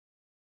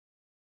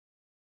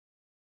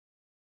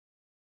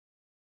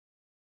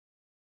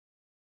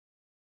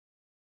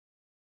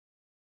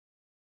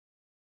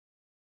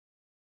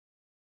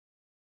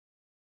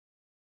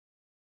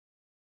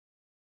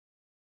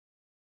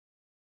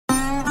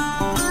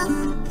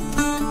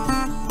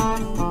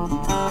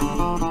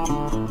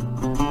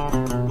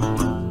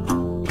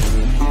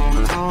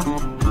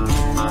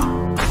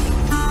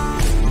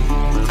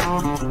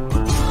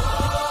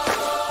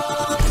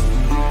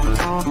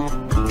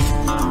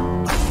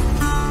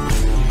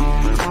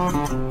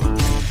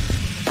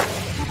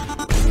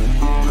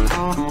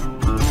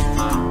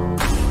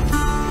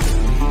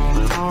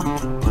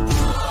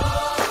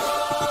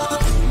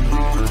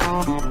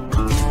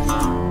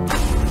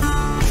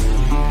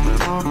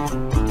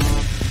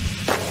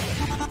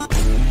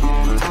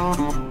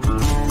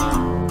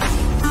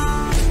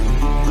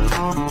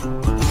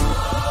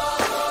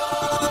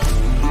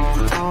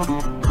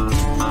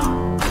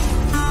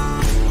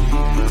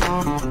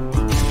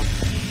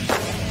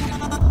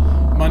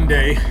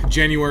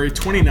January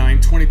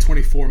 29,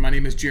 2024. My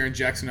name is Jaron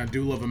Jackson. I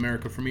do love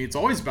America. For me, it's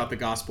always about the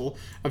gospel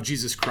of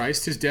Jesus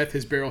Christ, his death,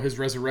 his burial, his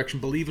resurrection.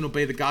 Believe and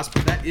obey the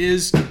gospel. That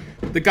is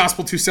the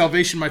gospel to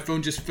salvation. My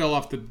phone just fell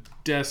off the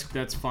desk.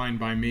 That's fine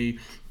by me.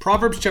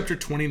 Proverbs chapter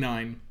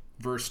 29,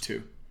 verse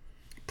 2.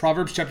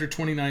 Proverbs chapter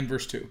 29,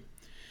 verse 2.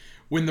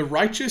 When the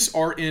righteous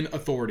are in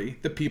authority,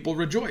 the people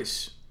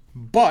rejoice.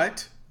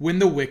 But when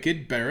the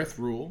wicked beareth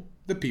rule,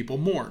 the people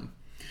mourn.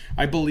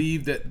 I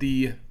believe that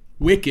the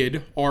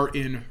wicked are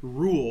in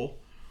rule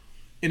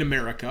in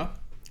America,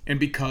 and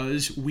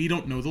because we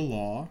don't know the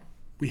law,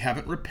 we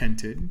haven't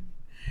repented,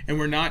 and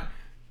we're not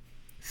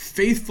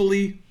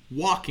faithfully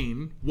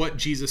walking what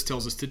Jesus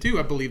tells us to do,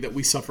 I believe that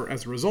we suffer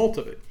as a result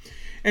of it.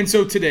 And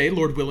so today,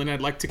 Lord willing,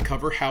 I'd like to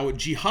cover how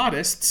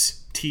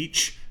jihadists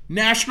teach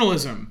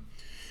nationalism.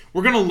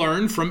 We're going to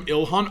learn from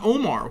Ilhan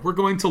Omar. We're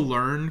going to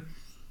learn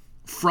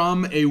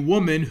from a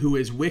woman who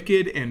is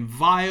wicked and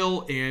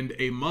vile and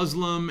a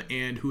Muslim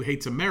and who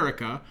hates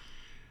America,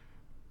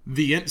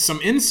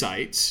 some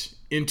insights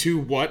into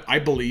what I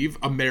believe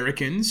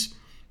Americans,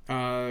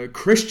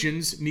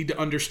 Christians need to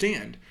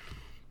understand.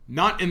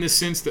 Not in the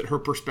sense that her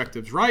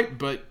perspective's right,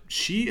 but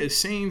she is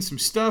saying some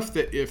stuff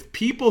that if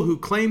people who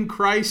claim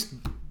Christ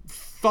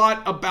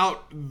thought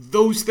about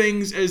those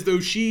things as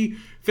though she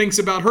thinks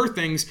about her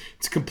things,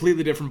 it's a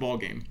completely different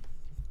ballgame.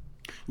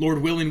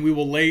 Lord willing, we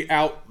will lay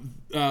out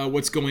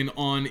what's going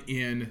on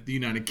in the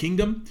United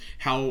Kingdom,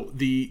 how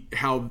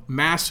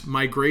mass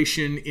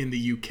migration in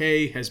the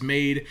UK has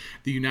made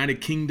the United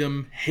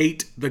Kingdom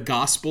hate the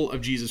gospel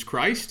of Jesus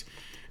Christ.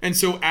 And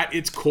so at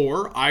its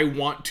core, I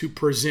want to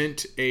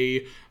present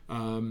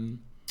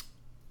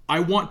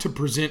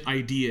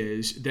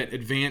ideas that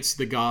advance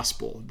the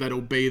gospel, that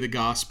obey the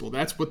gospel.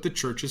 That's what the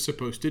church is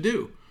supposed to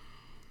do.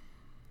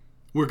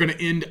 We're going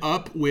to end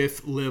up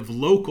with Live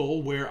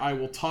Local, where I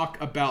will talk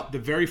about the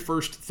very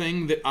first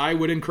thing that I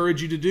would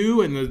encourage you to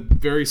do, and the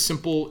very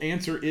simple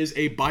answer is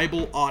a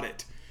Bible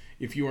audit.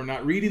 If you are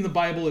not reading the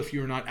Bible, if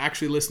you are not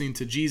actually listening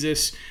to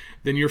Jesus,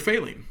 then you're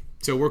failing.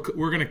 So we're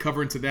going to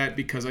cover into that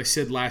because I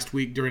said last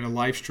week during a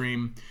live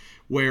stream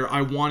where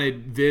I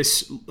wanted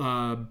this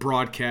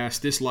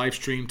broadcast, this live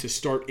stream, to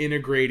start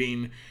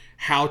integrating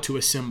how to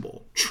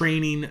assemble,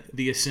 training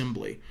the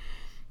assembly.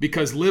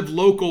 Because Live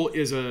Local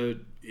is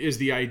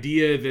the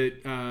idea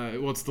that,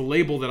 it's the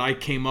label that I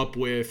came up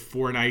with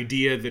for an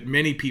idea that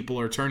many people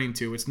are turning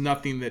to. It's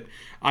nothing that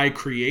I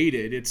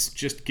created. It's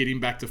just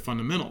getting back to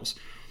fundamentals.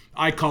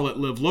 I call it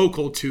Live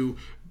Local to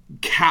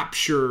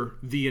capture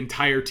the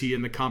entirety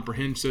and the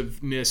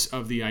comprehensiveness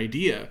of the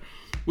idea,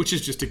 which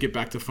is just to get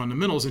back to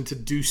fundamentals and to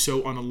do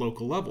so on a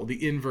local level,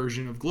 the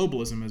inversion of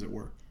globalism, as it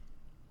were.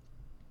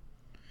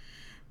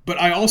 But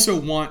I also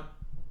want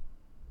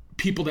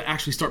people to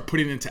actually start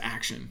putting it into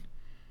action.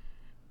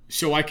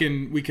 So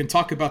we can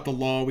talk about the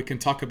law, we can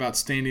talk about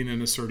standing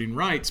and asserting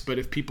rights, but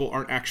if people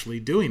aren't actually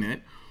doing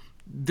it,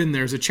 then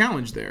there's a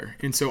challenge there.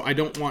 And so I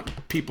don't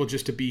want people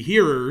just to be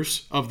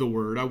hearers of the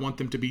word. I want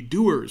them to be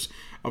doers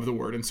of the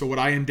word. And so what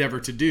I endeavor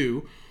to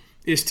do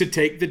is to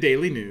take the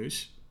daily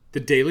news, the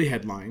daily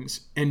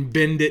headlines, and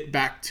bend it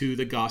back to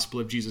the gospel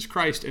of Jesus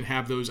Christ and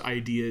have those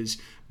ideas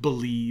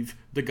believe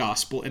the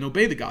gospel and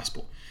obey the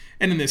gospel.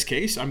 And in this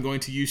case, I'm going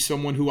to use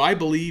someone who I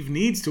believe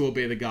needs to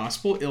obey the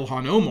gospel,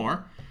 Ilhan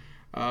Omar,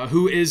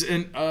 who is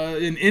an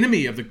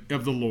enemy of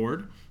the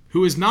Lord,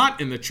 who is not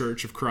in the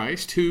Church of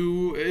Christ,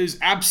 who is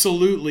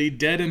absolutely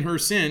dead in her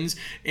sins,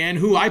 and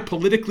who I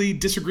politically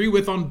disagree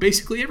with on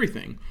basically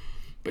everything.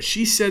 But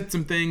she said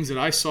some things that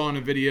I saw in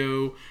a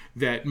video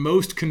that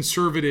most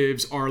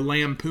conservatives are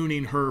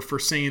lampooning her for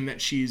saying that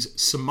she's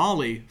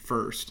Somali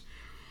first.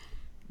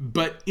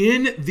 But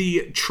in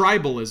the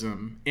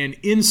tribalism and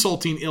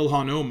insulting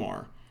Ilhan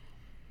Omar,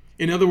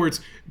 in other words,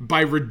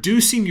 by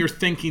reducing your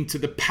thinking to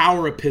the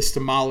power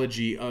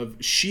epistemology of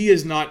she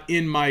is not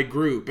in my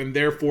group and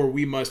therefore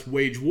we must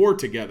wage war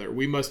together.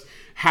 We must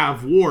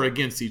have war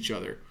against each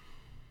other.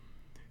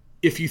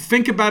 If you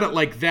think about it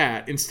like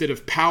that, instead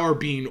of power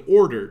being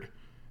ordered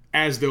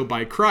as though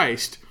by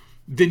Christ,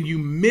 then you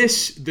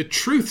miss the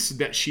truths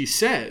that she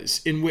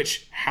says, in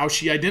which how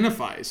she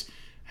identifies,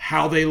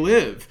 how they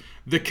live,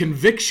 the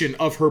conviction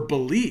of her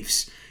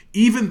beliefs.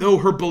 Even though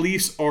her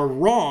beliefs are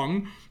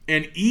wrong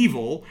and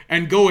evil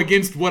and go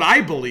against what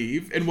I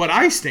believe and what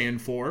I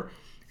stand for,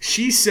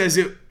 she says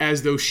it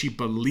as though she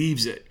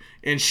believes it,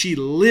 and she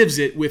lives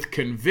it with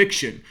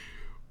conviction,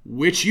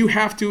 which you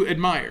have to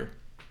admire.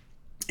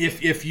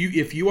 If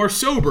you are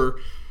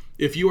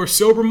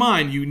sober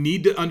mind, you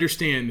need to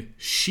understand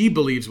she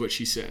believes what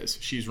she says.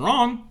 She's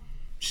wrong.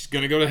 She's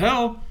going to go to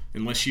hell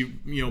unless she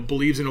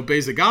believes and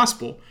obeys the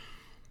gospel.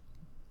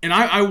 And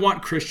I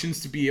want Christians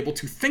to be able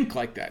to think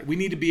like that. We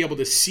need to be able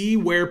to see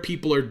where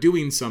people are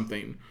doing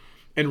something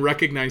and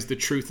recognize the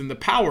truth and the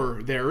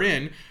power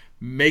therein,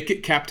 make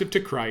it captive to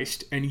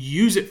Christ, and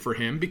use it for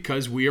him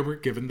because we are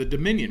given the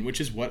dominion, which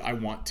is what I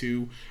want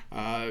to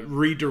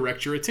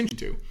redirect your attention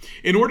to.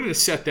 In order to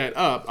set that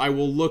up, I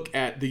will look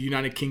at the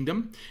United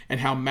Kingdom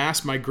and how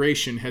mass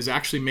migration has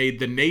actually made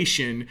the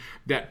nation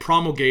that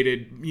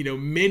promulgated,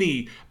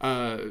 many,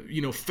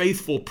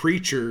 faithful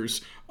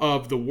preachers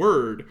of the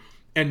word,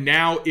 and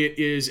now it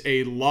is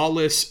a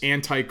lawless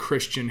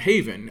anti-Christian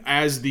haven,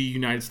 as the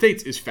United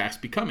States is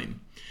fast becoming.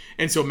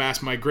 And so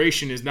mass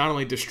migration is not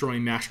only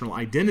destroying national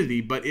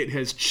identity, but it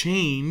has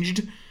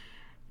changed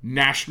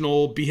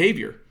national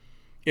behavior.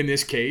 In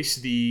this case,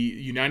 the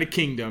United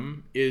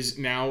Kingdom is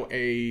now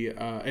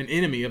an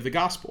enemy of the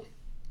gospel.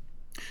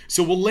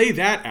 So we'll lay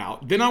that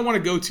out. Then I want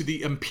to go to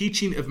the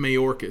impeaching of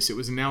Mayorkas. It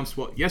was announced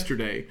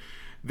yesterday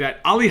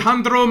that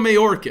Alejandro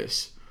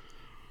Mayorkas,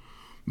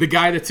 the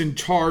guy that's in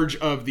charge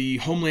of the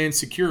Homeland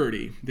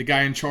Security, the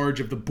guy in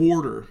charge of the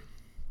border,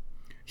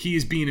 he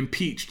is being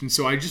impeached. And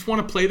so I just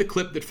want to play the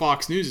clip that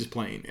Fox News is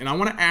playing. And I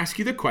want to ask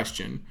you the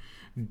question,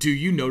 do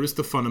you notice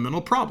the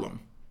fundamental problem?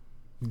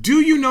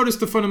 Do you notice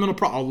the fundamental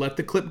problem? I'll let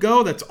the clip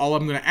go. That's all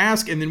I'm going to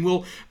ask. And then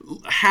we'll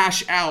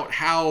hash out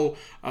how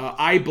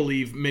I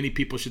believe many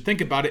people should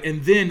think about it.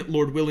 And then,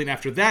 Lord willing,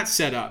 after that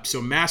set up,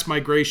 so mass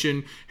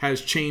migration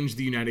has changed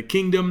the United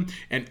Kingdom.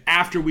 And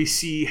after we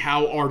see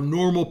how our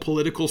normal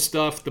political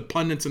stuff, the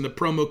pundits and the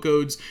promo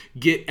codes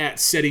get at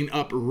setting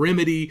up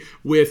remedy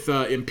with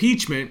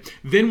impeachment,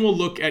 then we'll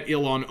look at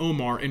Ilhan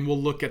Omar and we'll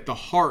look at the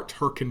heart,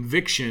 her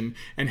conviction,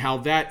 and how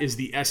that is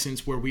the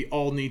essence where we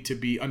all need to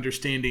be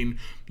understanding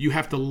you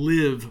have to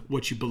live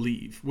what you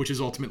believe, which is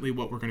ultimately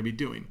what we're going to be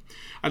doing.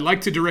 I'd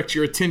like to direct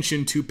your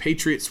attention to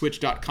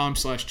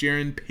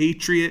patriotswitch.com/Jaron,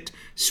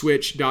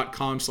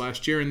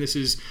 patriotswitch.com/Jaron. This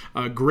is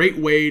a great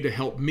way to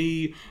help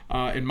me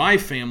and my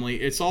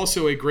family. It's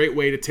also a great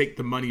way to take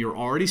the money you're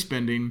already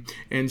spending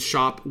and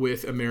shop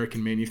with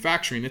American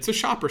manufacturing. It's a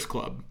shoppers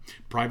club,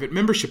 private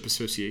membership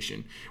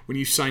association. When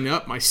you sign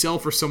up,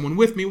 myself or someone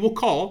with me will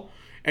call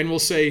and we'll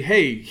say,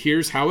 hey,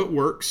 here's how it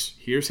works.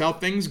 Here's how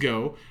things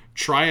go.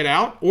 Try it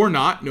out or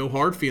not, no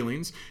hard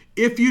feelings.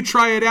 If you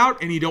try it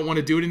out and you don't want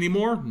to do it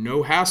anymore,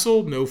 no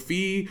hassle, no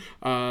fee,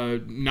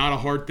 not a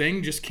hard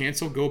thing. Just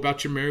cancel, go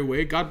about your merry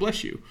way. God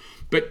bless you.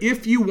 But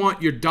if you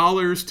want your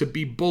dollars to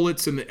be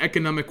bullets in the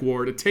economic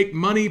war, to take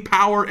money,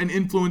 power, and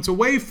influence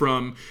away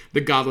from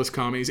the godless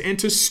commies and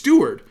to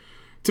steward,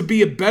 to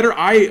be a better,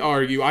 I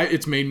argue,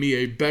 it's made me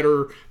a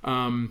better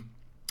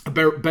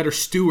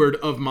steward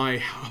of my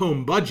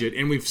home budget,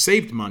 and we've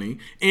saved money,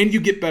 and you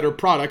get better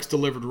products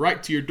delivered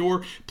right to your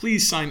door,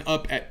 please sign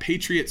up at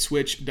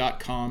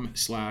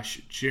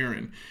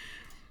patriotswitch.com/Jaron.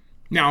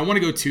 Now, I want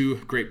to go to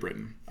Great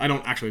Britain. I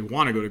don't actually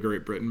want to go to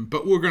Great Britain,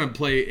 but we're going to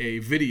play a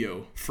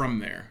video from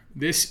there.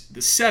 The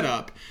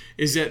setup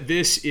is that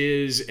this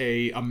is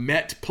a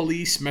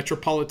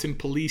Metropolitan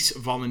Police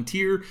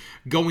volunteer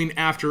going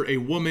after a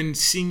woman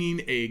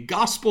singing a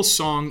gospel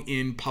song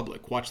in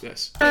public. Watch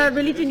this.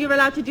 Religion you're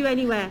allowed to do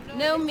anywhere.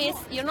 No, miss,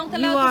 you're not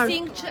allowed to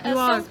sing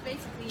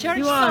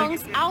church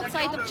songs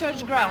outside of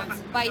church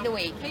grounds, by the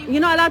way.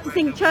 You're not allowed to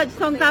sing church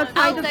songs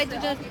outside of church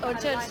songs or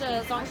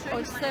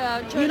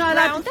church you're not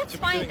allowed grounds. That's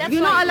fine.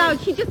 You're not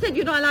allowed. She just said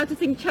you're not allowed to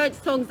sing church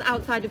songs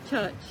outside of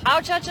church.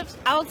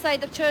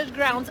 Outside of church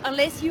grounds,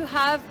 unless you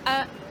have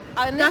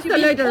unless That's you've a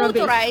load been of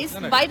rubbish.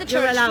 authorized by the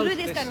church to allowed. do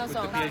this kind of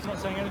song. He's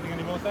not saying anything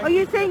anymore. Thank Are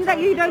you saying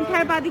that you don't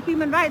care about the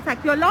Human Rights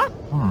Act? You're lost?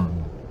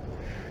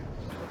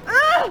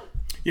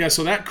 Yeah,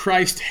 so that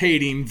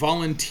Christ-hating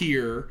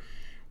volunteer,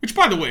 which,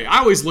 by the way, I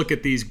always look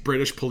at these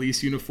British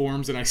police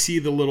uniforms and I see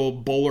the little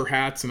bowler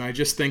hats and I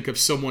just think of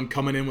someone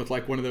coming in with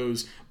like one of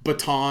those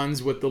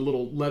batons with the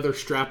little leather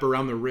strap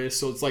around the wrist.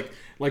 So it's like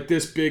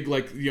this big,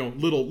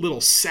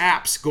 little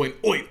saps going,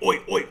 oi, oi,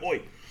 oi,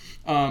 oi.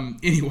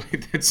 Anyway,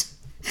 that's...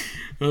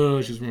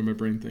 it's just where my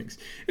brain thinks.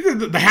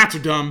 The hats are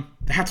dumb.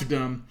 The hats are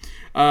dumb.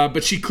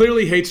 But she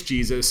clearly hates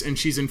Jesus, and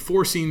she's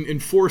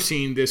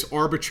enforcing this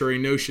arbitrary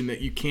notion that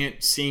you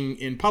can't sing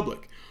in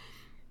public.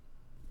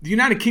 The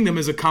United Kingdom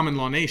is a common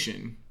law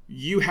nation.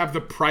 You have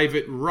the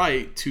private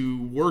right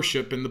to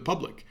worship in the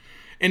public.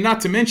 And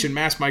not to mention,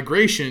 mass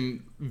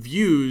migration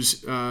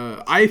views,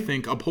 I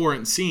think,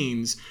 abhorrent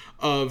scenes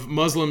of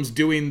Muslims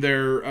doing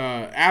their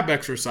ab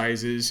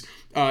exercises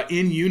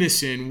in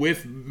unison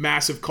with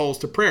massive calls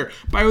to prayer.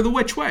 By the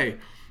which way,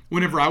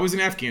 whenever I was in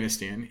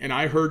Afghanistan and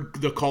I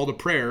heard the call to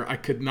prayer, I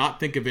could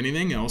not think of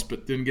anything else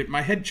but then get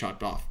my head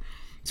chopped off.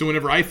 So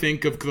whenever I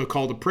think of the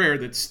call to prayer,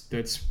 that's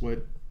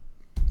what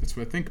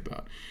I think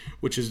about,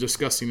 which is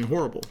disgusting and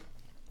horrible.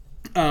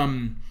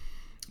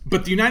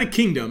 But the United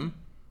Kingdom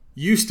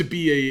used to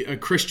be a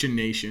Christian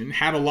nation,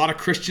 had a lot of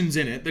Christians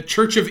in it. The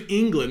Church of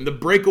England, the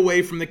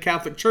breakaway from the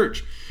Catholic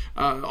Church,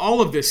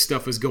 all of this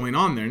stuff is going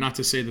on there. Not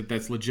to say that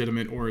that's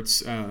legitimate or it's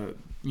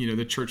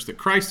the church that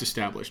Christ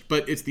established,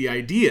 but it's the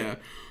idea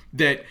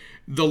that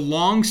the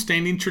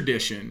long-standing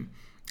tradition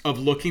of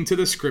looking to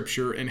the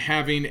scripture and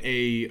having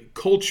a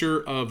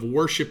culture of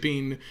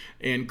worshiping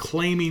and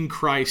claiming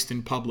Christ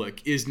in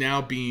public is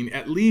now being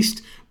at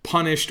least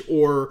punished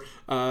or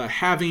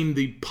having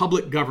the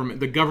public government,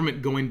 the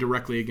government going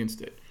directly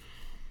against it.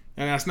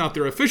 And that's not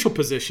their official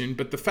position,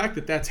 but the fact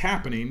that that's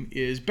happening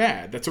is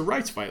bad. That's a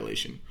rights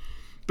violation.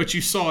 But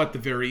you saw at the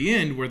very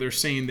end where they're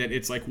saying that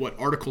it's like, what,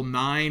 Article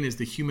 9 is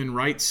the human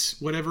rights,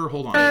 whatever?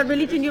 Hold on.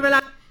 Religion you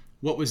rely.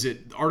 What was it?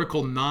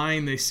 Article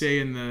 9, they say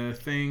in the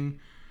thing.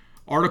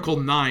 Article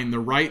 9, the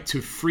right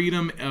to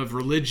freedom of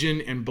religion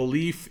and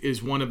belief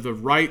is one of the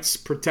rights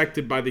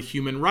protected by the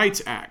Human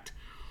Rights Act.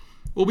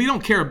 Well, we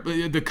don't care.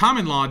 The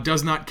common law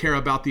does not care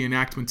about the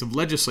enactments of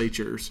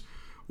legislatures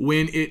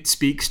when it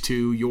speaks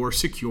to your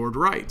secured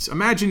rights.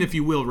 Imagine, if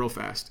you will, real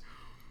fast.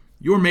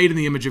 You're made in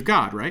the image of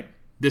God, right?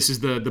 This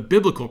is the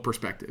biblical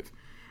perspective.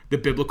 The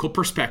biblical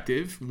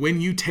perspective,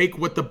 when you take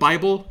what the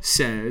Bible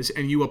says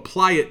and you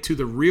apply it to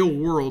the real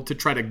world to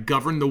try to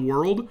govern the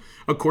world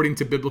according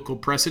to biblical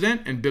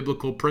precedent and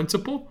biblical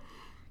principle,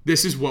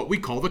 this is what we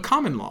call the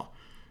common law.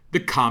 The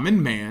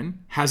common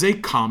man has a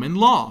common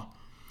law.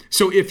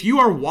 So if you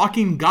are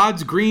walking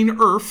God's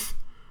green earth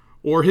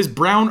or his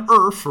brown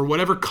earth or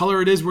whatever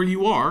color it is where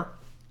you are,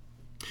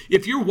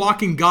 if you're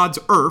walking God's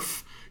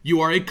earth, you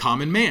are a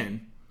common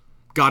man.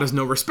 God is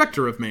no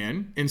respecter of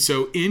man. And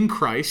so in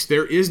Christ,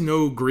 there is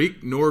no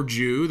Greek nor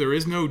Jew. There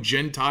is no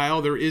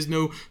Gentile. There is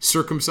no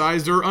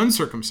circumcised or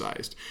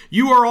uncircumcised.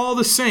 You are all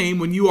the same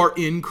when you are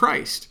in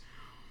Christ.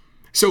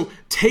 So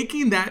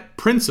taking that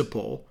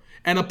principle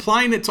and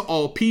applying it to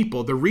all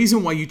people, the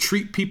reason why you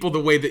treat people the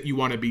way that you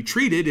want to be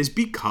treated is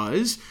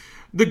because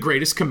the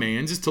greatest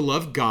commands is to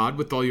love God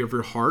with all of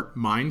your heart,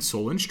 mind,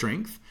 soul, and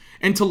strength,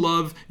 and to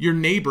love your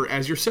neighbor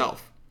as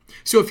yourself.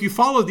 So if you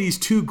follow these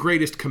two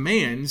greatest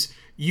commands,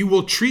 you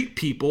will treat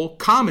people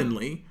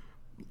commonly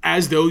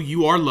as though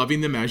you are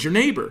loving them as your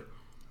neighbor.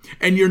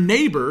 And your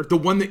neighbor, the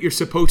one that you're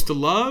supposed to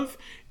love,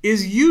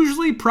 is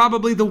usually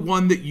probably the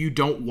one that you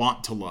don't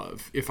want to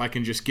love, if I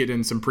can just get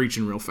in some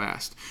preaching real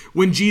fast.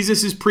 When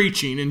Jesus is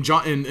preaching in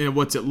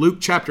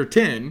Luke chapter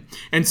 10,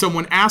 and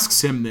someone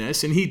asks him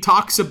this, and he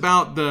talks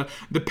about the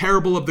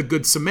parable of the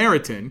Good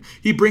Samaritan,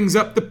 he brings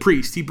up the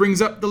priest, he brings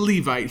up the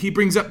Levite, he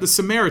brings up the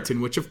Samaritan,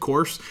 which of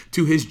course,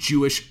 to his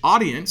Jewish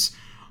audience,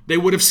 they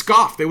would have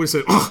scoffed. They would have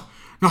said, "Oh,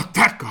 not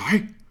that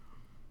guy."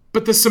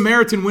 But the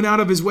Samaritan went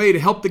out of his way to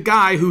help the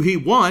guy who he,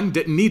 one,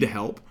 didn't need to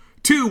help,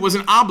 two,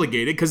 wasn't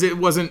obligated because it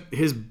wasn't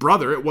his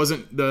brother, it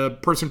wasn't the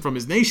person from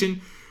his nation,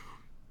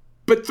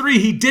 but three,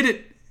 he did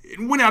it,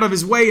 went out of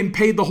his way and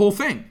paid the whole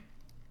thing.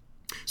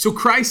 So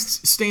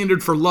Christ's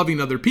standard for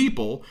loving other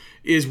people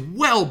is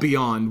well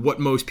beyond what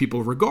most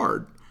people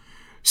regard.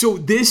 So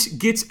this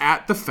gets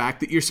at the fact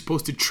that you're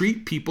supposed to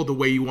treat people the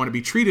way you want to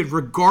be treated,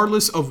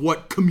 regardless of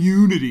what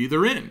community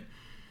they're in.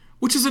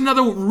 Which is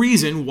another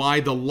reason why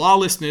the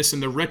lawlessness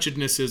and the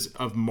wretchednesses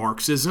of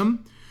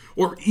Marxism,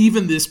 or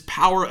even this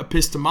power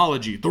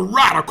epistemology, the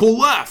radical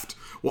left,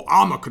 well,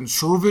 I'm a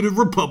conservative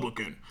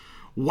Republican,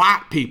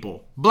 white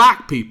people,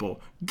 black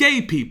people,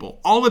 gay people,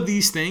 all of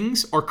these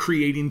things are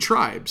creating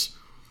tribes.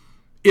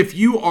 If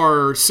you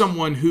are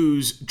someone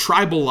who's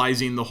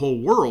tribalizing the whole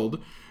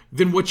world,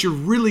 then what you're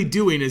really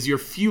doing is you're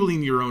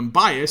fueling your own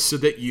bias so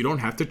that you don't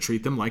have to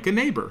treat them like a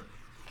neighbor.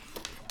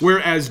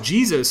 Whereas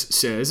Jesus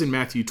says in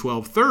Matthew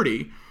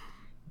 12:30,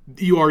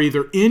 you are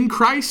either in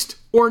Christ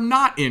or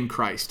not in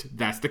Christ.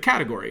 That's the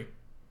category.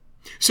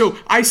 So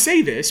I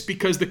say this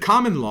because the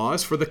common law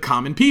is for the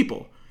common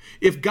people.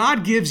 If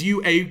God gives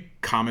you a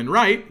common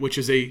right, which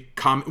is a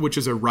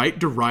right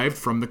derived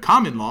from the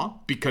common law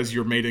because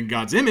you're made in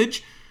God's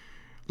image,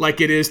 like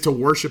it is to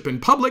worship in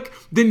public,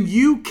 then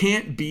you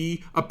can't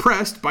be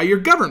oppressed by your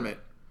government.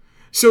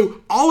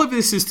 So all of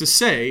this is to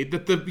say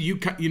that the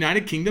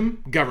United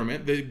Kingdom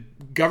government, the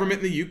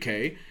government in the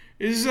UK,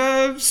 is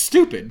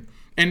stupid.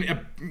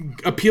 And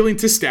appealing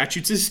to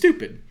statutes is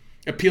stupid.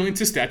 Appealing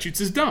to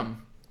statutes is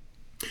dumb.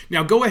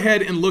 Now go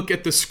ahead and look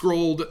at the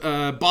scrolled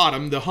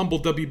bottom, the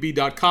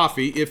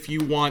humblewb.coffee, if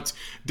you want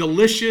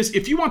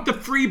the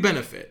free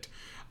benefit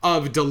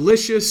of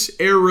delicious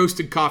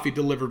air-roasted coffee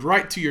delivered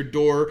right to your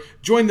door.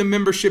 Join the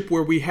membership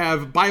where we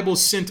have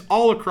Bibles sent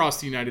all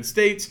across the United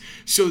States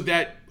so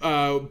that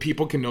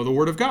people can know the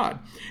Word of God.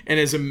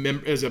 And as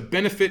a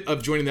benefit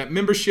of joining that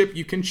membership,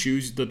 you can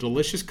choose the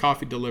delicious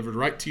coffee delivered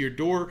right to your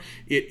door.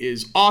 It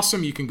is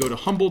awesome. You can go to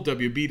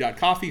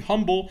humblewb.coffee,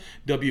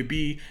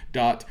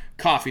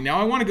 humblewb.coffee. Now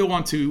I want to go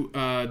on to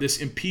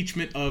this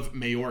impeachment of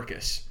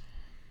Mayorkas.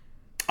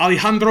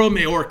 Alejandro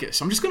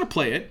Mayorkas. I'm just going to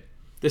play it.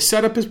 The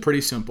setup is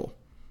pretty simple.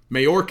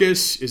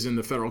 Mayorkas is in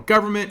the federal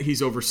government.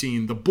 He's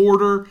overseeing the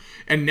border.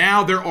 And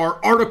now there are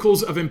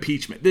articles of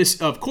impeachment. This,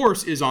 of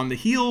course, is on the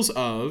heels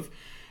of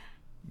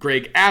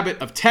Greg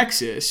Abbott of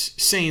Texas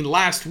saying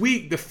last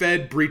week the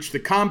Fed breached the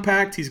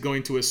compact. He's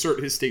going to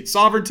assert his state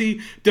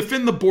sovereignty,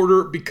 defend the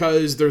border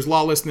because there's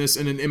lawlessness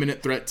and an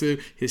imminent threat to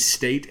his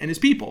state and his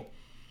people,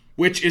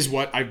 which is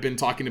what I've been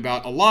talking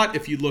about a lot.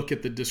 If you look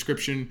at the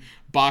description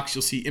box,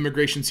 you'll see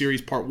Immigration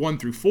Series Part 1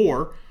 through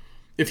 4.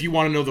 If you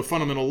want to know the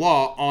fundamental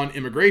law on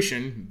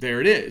immigration, there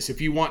it is. If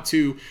you want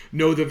to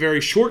know the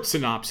very short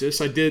synopsis,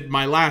 I did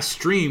my last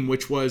stream,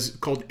 which was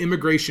called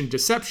Immigration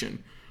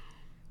Deception.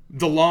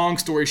 The long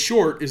story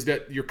short is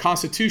that your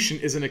Constitution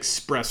is an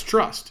express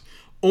trust.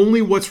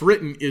 Only what's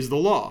written is the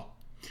law.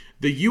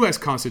 The U.S.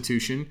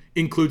 Constitution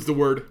includes the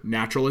word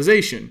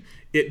naturalization.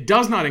 It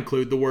does not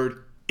include the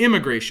word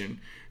immigration.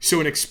 So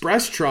an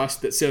express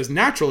trust that says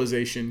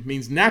naturalization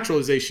means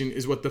naturalization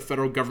is what the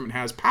federal government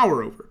has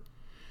power over.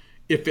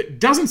 If it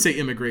doesn't say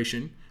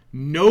immigration,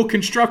 no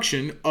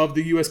construction of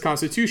the U.S.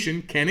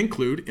 Constitution can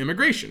include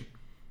immigration.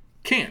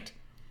 Can't.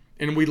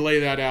 And we lay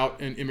that out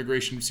in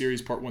Immigration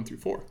Series Part 1 through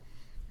 4.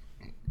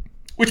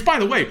 Which, by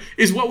the way,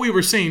 is what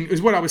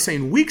I was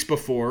saying weeks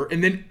before,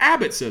 and then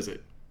Abbott says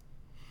it.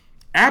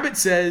 Abbott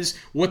says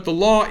what the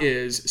law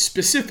is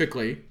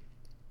specifically,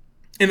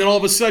 and then all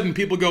of a sudden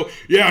people go,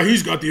 yeah,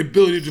 he's got the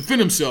ability to defend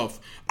himself.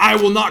 I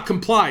will not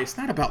comply. It's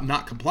not about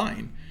not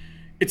complying.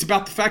 It's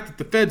about the fact that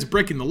the Fed's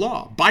breaking the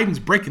law. Biden's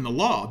breaking the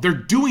law. They're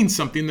doing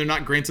something they're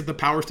not granted the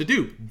powers to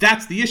do.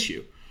 That's the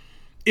issue.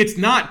 It's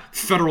not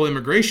federal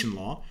immigration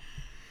law.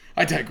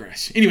 I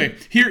digress. Anyway,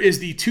 here is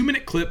the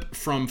 2-minute clip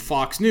from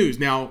Fox News.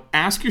 Now,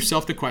 ask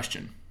yourself the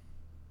question.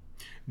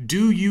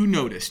 Do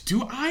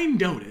I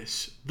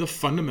notice the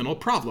fundamental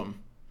problem?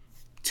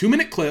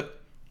 2-minute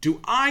clip. Do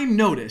I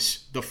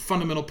notice the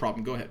fundamental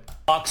problem? Go ahead.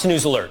 Fox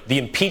News alert. The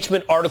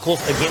impeachment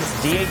articles against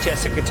DHS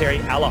Secretary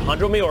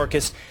Alejandro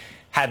Mayorkas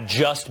have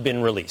just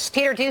been released.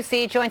 Peter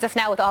Ducey joins us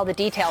now with all the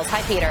details.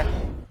 Hi, Peter.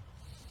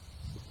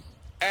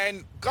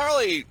 And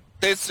Carly,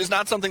 this is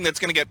not something that's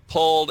going to get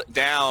pulled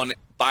down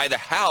by the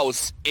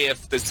House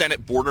if the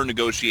Senate border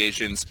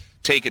negotiations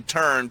take a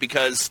turn,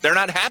 because they're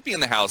not happy in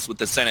the House with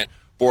the Senate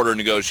border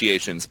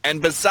negotiations. And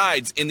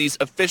besides, in these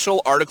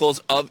official articles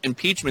of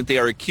impeachment, they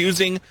are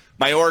accusing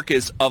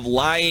Mayorkas of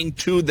lying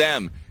to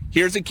them.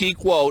 Here's a key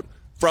quote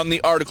from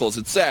the articles.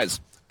 It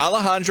says,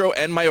 Alejandro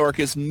and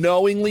Mayorkas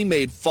knowingly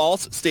made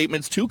false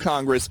statements to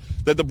Congress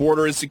that the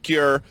border is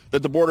secure,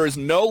 that the border is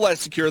no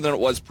less secure than it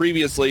was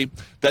previously,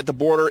 that the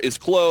border is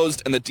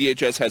closed, and that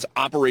DHS has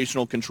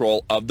operational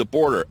control of the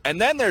border.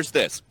 And then there's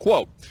this,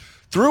 quote,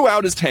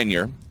 throughout his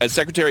tenure as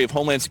Secretary of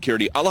Homeland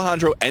Security,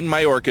 Alejandro N.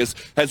 Mayorkas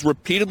has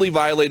repeatedly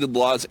violated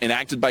laws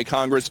enacted by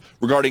Congress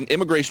regarding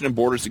immigration and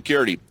border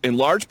security. In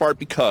large part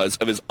because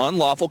of his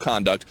unlawful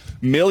conduct,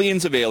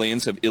 millions of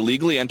aliens have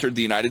illegally entered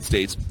the United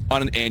States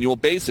on an annual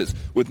basis,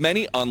 with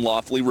many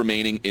unlawfully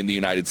remaining in the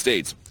United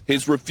States.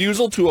 His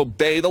refusal to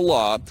obey the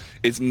law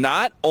is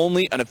not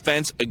only an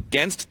offense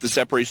against the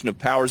separation of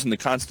powers in the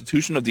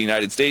Constitution of the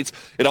United States,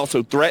 it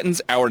also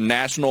threatens our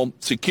national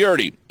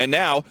security. And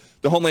now,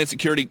 the Homeland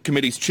Security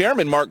Committee's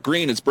chairman, Mark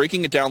Green, is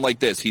breaking it down like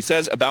this. He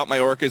says about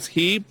Mayorkas,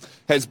 he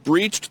has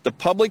breached the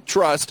public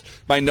trust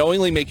by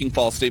knowingly making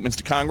false statements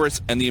to Congress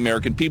and the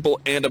American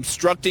people and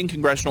obstructing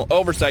congressional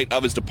oversight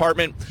of his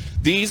department.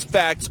 These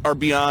facts are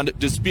beyond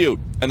dispute,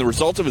 and the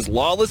results of his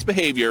lawless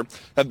behavior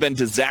have been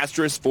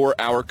disastrous for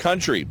our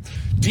country.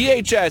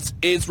 DHS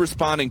is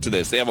responding to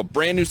this. They have a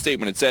brand new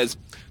statement. It says,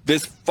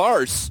 this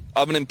farce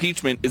of an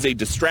impeachment is a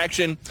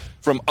distraction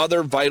from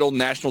other vital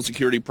national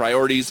security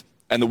priorities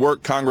and the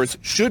work Congress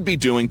should be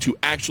doing to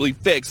actually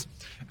fix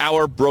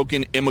our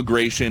broken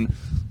immigration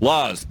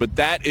laws. But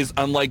that is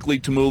unlikely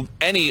to move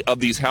any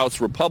of these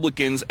House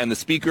Republicans, and the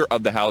Speaker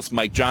of the House,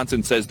 Mike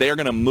Johnson, says they are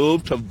going to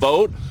move to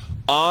vote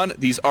on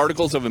these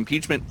articles of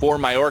impeachment for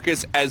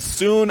Mayorkas as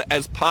soon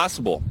as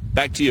possible.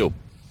 Back to you.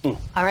 All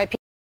right.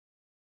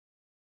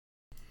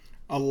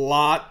 A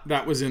lot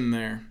that was in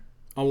there.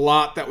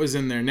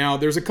 Now,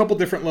 there's a couple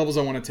different levels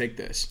I want to take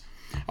this.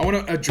 I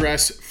want to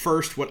address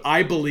first what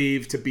I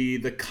believe to be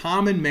the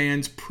common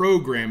man's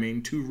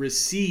programming to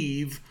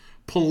receive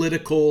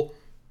political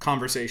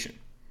conversation.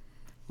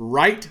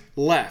 Right,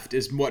 left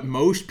is what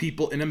most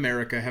people in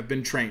America have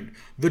been trained.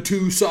 The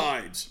two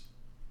sides.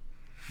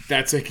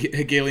 That's a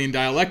Hegelian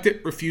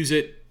dialectic. Refuse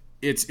it.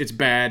 It's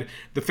bad.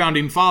 The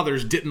founding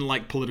fathers didn't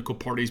like political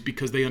parties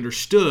because they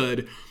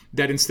understood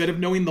that instead of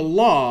knowing the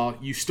law,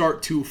 you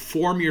start to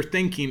form your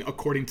thinking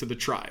according to the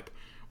tribe,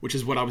 which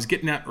is what I was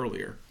getting at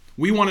earlier.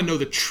 We want to know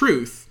the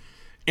truth,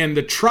 and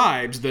the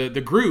tribes, the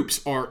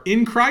groups, are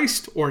in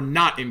Christ or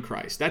not in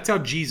Christ. That's how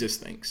Jesus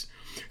thinks.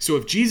 So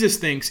if Jesus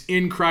thinks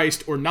in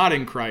Christ or not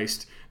in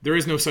Christ, there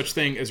is no such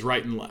thing as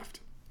right and left.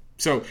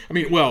 So, put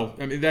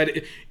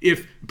it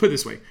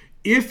this way,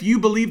 if you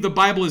believe the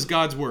Bible is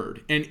God's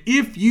word, and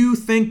if you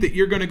think that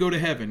you're going to go to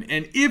heaven,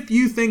 and if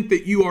you think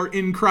that you are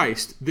in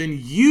Christ, then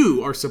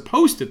you are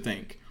supposed to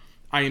think,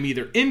 I am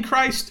either in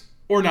Christ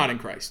or not in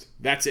Christ.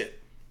 That's it.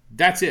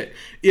 That's it.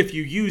 If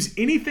you use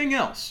anything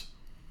else,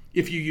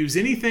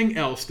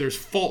 there's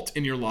fault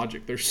in your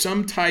logic. There's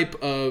some type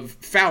of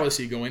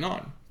fallacy going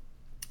on.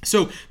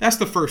 So that's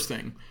the first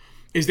thing,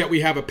 is that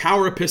we have a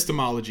power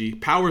epistemology.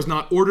 Power is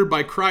not ordered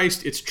by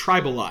Christ, it's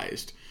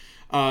tribalized.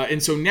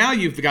 And so now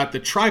you've got the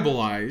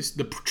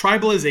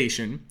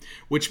tribalization,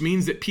 which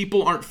means that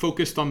people aren't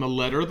focused on the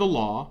letter of the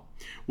law,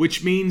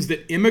 which means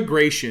that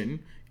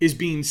immigration is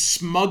being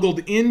smuggled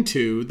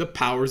into the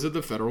powers of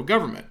the federal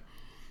government.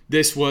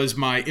 This was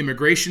my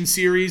immigration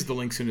series, the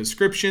link's in the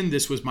description.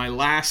 This was my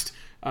last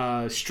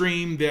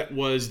stream that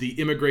was the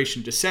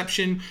immigration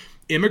deception.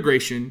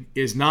 Immigration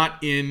is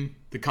not in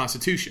the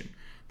Constitution.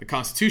 The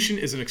Constitution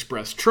is an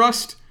express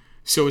trust,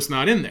 so it's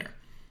not in there.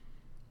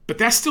 But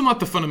that's still not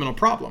the fundamental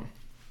problem.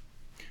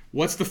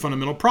 What's the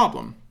fundamental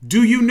problem?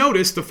 Do you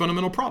notice the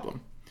fundamental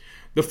problem?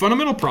 The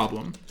fundamental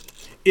problem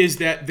is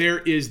that there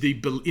is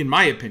in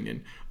my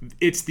opinion,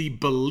 it's the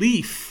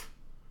belief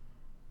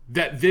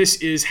that this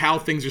is how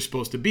things are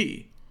supposed to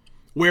be,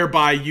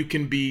 whereby you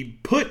can be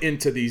put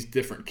into these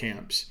different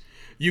camps.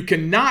 You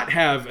cannot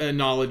have a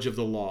knowledge of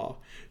the law.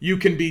 You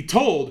can be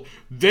told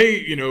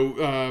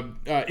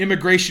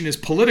immigration is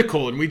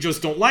political and we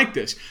just don't like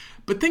this.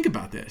 But think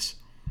about this.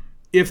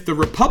 If the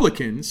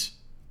Republicans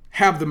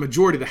have the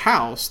majority of the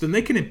House, then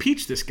they can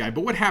impeach this guy.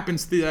 But what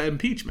happens to the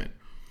impeachment?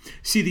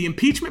 See, the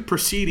impeachment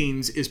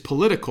proceedings is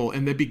political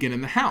and they begin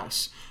in the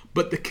House.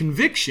 But the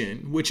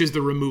conviction, which is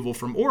the removal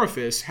from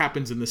office,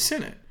 happens in the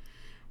Senate.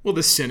 Well,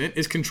 the Senate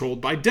is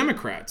controlled by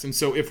Democrats. And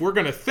so if we're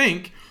going to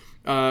think,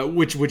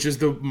 which is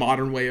the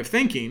modern way of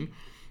thinking,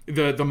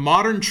 the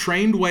modern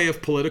trained way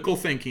of political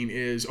thinking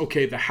is,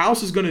 okay, the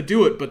House is going to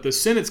do it, but the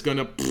Senate's going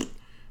to,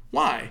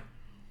 why?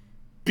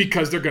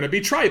 Because they're going to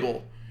be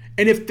tribal.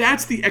 And if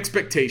that's the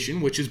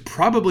expectation, which is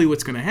probably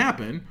what's going to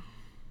happen,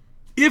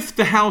 if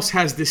the House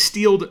has the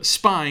steeled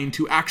spine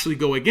to actually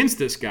go against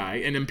this guy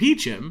and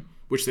impeach him,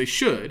 which they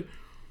should,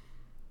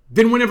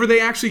 then whenever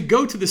they actually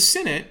go to the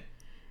Senate's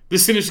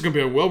going to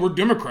be like, well, we're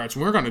Democrats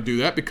and we're going to do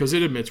that because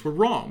it admits we're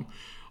wrong.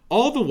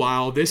 All the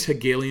while, this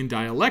Hegelian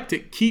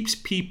dialectic keeps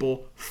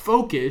people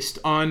focused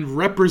on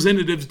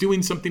representatives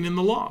doing something in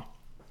the law.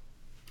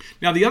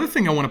 Now, the other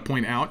thing I want to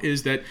point out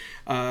is that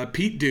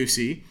Pete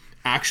Ducey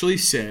actually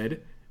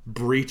said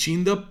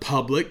breaching the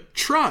public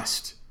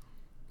trust.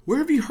 Where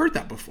have you heard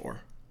that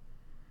before?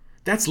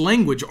 That's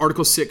language,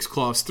 Article 6,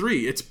 Clause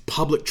 3. It's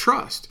public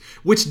trust,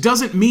 which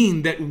doesn't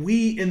mean that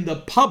we in the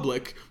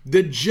public,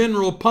 the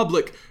general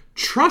public,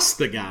 trust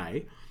the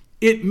guy.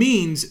 It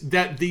means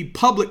that the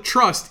public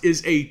trust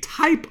is a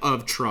type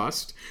of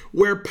trust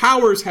where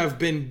powers have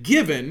been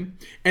given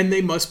and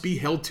they must be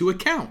held to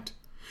account.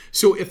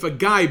 So if a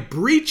guy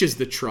breaches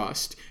the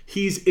trust,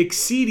 he's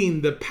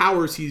exceeding the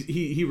powers,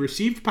 he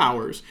received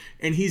powers,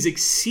 and he's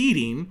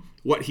exceeding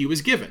what he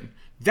was given.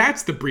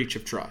 That's the breach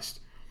of trust.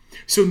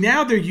 So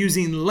now they're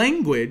using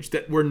language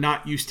that we're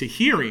not used to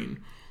hearing,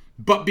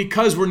 but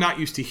because we're not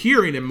used to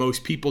hearing and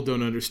most people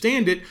don't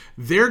understand it,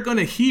 they're going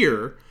to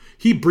hear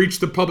he breached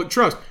the public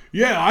trust.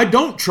 Yeah, I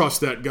don't trust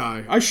that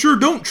guy. I sure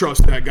don't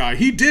trust that guy.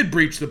 He did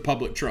breach the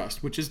public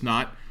trust, which is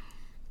not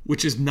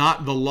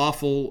the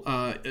lawful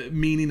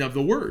meaning of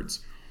the words.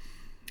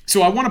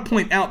 So I want to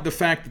point out the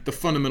fact that the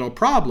fundamental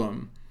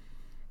problem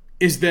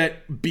is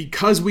that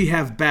because we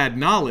have bad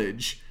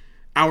knowledge,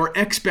 our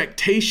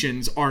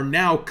expectations are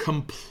now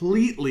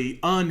completely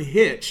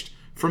unhitched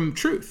from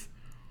truth.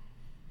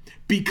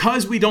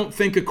 Because we don't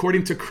think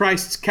according to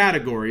Christ's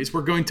categories,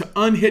 we're going to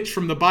unhitch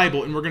from the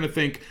Bible and we're going to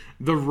think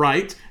the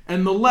right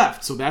and the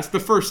left. So that's the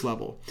first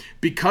level.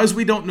 Because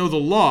we don't know the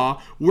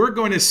law, we're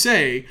going to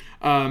say,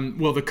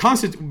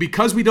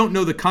 because we don't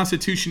know the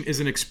Constitution is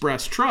an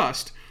express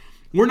trust,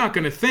 we're not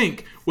going to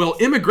think, well,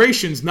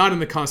 immigration's not in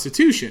the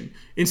Constitution.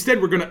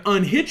 Instead, we're going to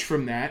unhitch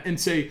from that and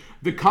say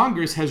the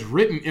Congress has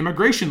written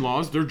immigration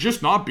laws, they're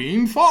just not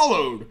being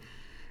followed.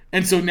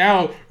 And so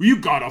now you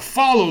got to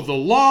follow the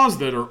laws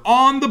that are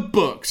on the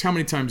books. How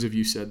many times have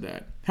you said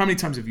that? How many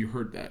times have you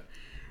heard that?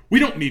 We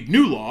don't need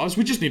new laws.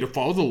 We just need to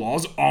follow the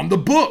laws on the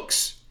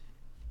books.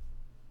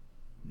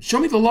 Show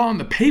me the law on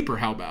the paper,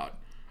 how about?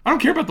 I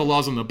don't care about the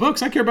laws on the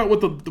books. I care about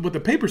what the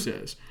paper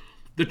says.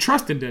 The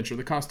trust indenture,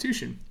 the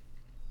Constitution.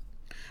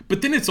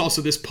 But then it's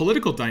also this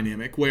political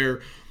dynamic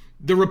where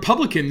the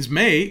Republicans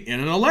may, in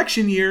an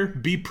election year,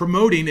 be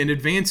promoting and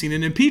advancing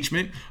an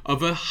impeachment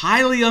of a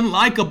highly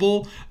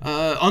unlikable,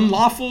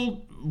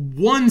 unlawful,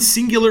 one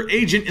singular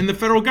agent in the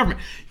federal government.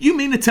 You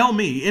mean to tell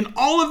me, in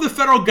all of the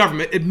federal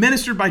government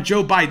administered by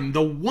Joe Biden,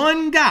 the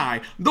one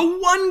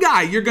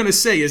guy you're going to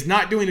say is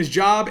not doing his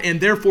job and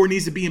therefore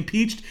needs to be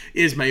impeached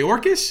is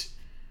Mayorkas?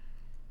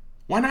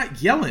 Why not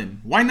Yellen?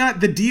 Why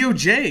not the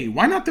DOJ?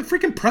 Why not the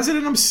freaking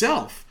president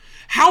himself?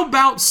 How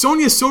about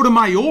Sonia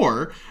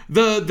Sotomayor,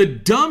 the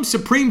dumb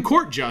Supreme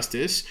Court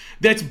justice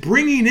that's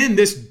bringing in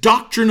this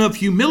doctrine of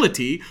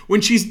humility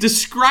when she's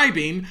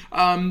describing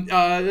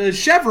the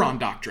Chevron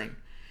doctrine?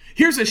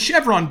 Here's a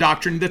Chevron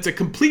doctrine that's a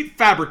complete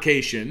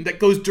fabrication that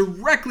goes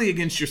directly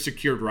against your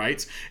secured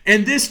rights.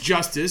 And this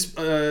justice,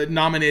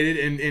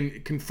 nominated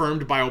and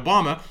confirmed by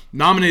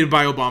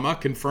Obama,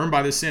 confirmed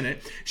by the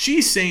Senate,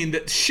 she's saying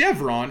that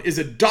Chevron is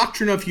a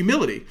doctrine of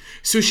humility.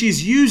 So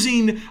she's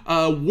using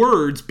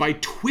words by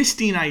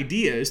twisting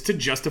ideas to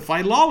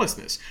justify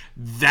lawlessness.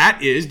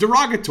 That is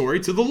derogatory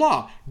to the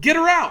law. Get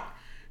her out.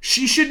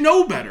 She should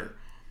know better.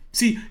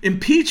 See,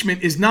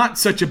 impeachment is not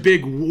such a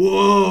big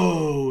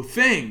whoa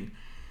thing.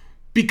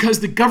 Because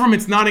the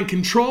government's not in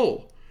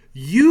control.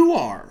 You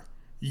are.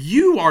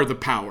 You are the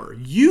power.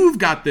 You've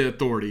got the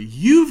authority.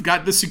 You've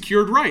got the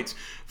secured rights.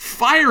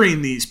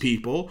 Firing these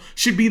people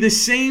should be the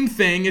same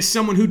thing as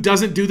someone who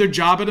doesn't do their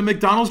job at a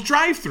McDonald's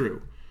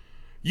drive-thru.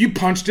 You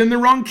punched in the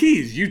wrong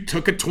keys. You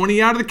took a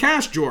 20 out of the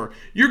cash drawer.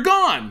 You're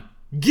gone.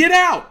 Get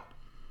out.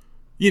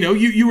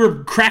 You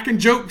were cracking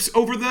jokes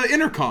over the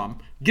intercom.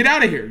 Get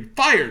out of here. You're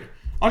fired.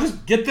 I'll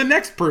just get the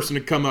next person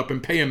to come up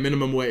and pay a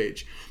minimum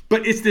wage.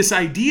 But it's this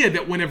idea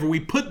that whenever we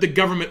put the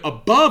government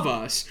above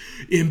us,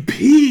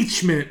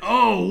 impeachment,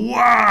 oh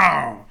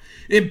wow,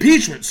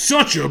 impeachment,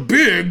 such a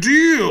big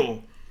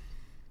deal.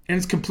 And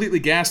it's completely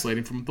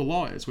gaslighting from what the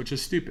law is, which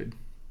is stupid.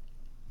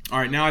 All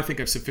right, now I think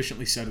I've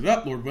sufficiently set it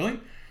up, Lord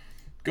willing.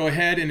 Go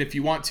ahead, and if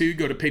you want to,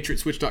 go to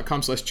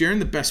patriotswitch.com/Jaron,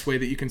 the best way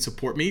that you can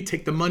support me.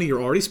 Take the money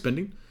you're already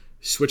spending,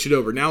 switch it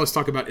over. Now let's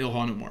talk about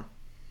Ilhan Omar.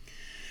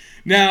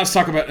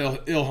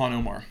 Ilhan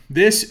Omar.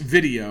 This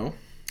video,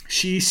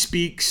 she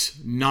speaks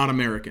not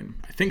American.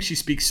 I think she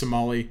speaks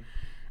Somali,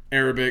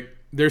 Arabic.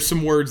 There's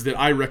some words that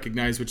I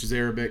recognize, which is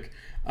Arabic.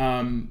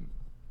 I'm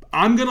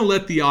going to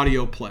let the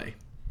audio play,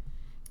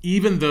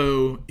 even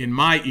though in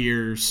my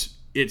ears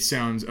it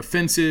sounds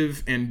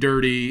offensive and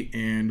dirty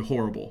and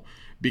horrible,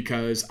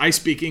 because I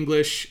speak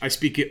English, I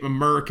speak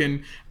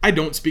American, I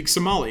don't speak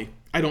Somali,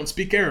 I don't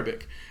speak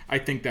Arabic. I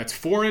think that's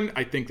foreign,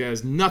 I think that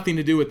has nothing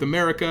to do with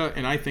America,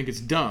 and I think it's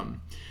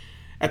dumb.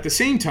 At the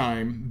same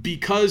time,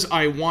 because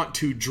I want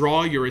to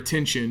draw your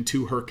attention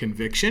to her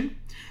conviction,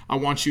 I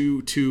want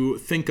you to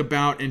think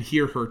about and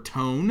hear her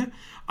tone.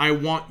 I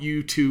want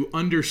you to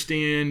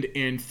understand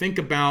and think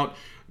about,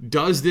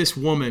 does this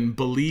woman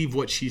believe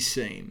what she's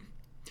saying?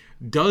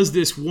 Does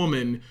this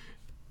woman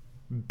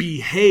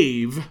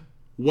behave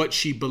what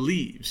she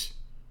believes?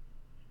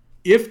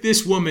 If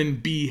this woman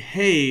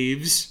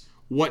behaves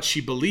what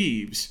she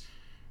believes,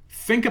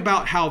 think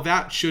about how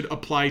that should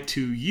apply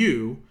to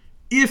you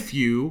if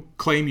you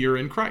claim you're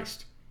in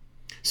Christ.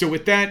 So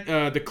with that,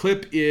 the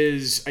clip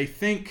is, I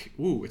think,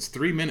 it's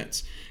 3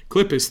 minutes.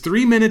 Clip is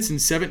 3 minutes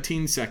and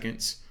 17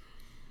 seconds.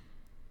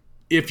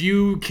 If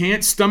you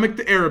can't stomach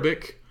the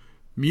Arabic,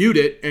 mute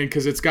it, and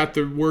because it's got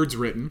the words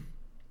written.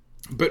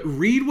 But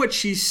read what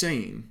she's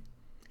saying.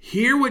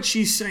 Hear what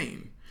she's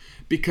saying.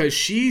 Because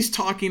she's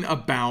talking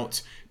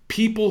about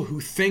people who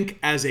think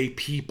as a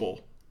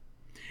people.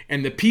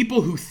 And the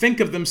people who think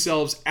of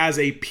themselves as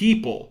a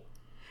people,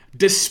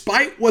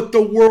 despite what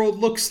the world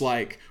looks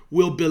like,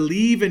 will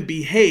believe and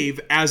behave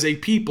as a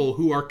people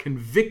who are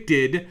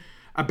convicted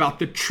about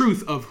the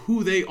truth of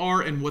who they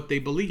are and what they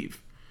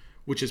believe,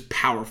 which is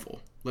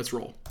powerful. Let's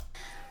roll.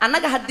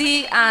 Annaga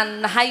haddii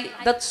aan nahay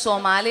dad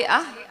Soomaali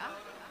ah,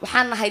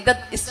 waxaan nahay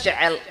dad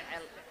isjecel.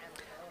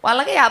 Waa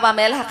laga yaabaa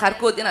meelaha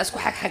qaarkood inaan isku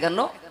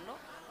xagxagano,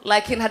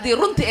 laakiin haddii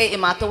runtii ay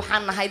imaato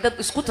waxaan nahay dad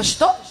isku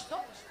tashto,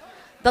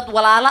 dad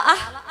walaalo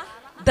ah,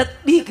 dad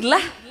dhiig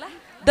lah,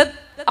 dad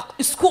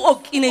isku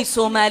og inay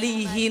Soomaali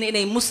yihiin,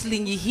 inay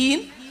Muslim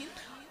yihiin,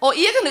 oo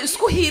iyagana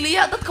isku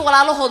hiiliya, dadka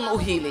walaalahoodna u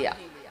hiiliya.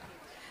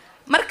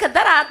 Marka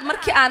daraad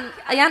markii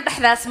ayaan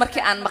dhexdaas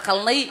markii aan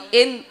maqalnay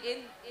in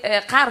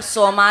qaar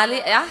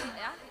Soomaali ah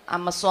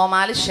ama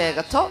Soomaali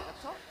sheegato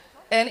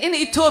in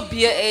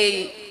Ethiopia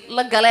ay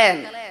la galeen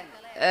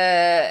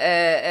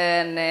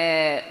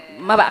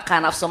ma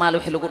baqaan af Soomaali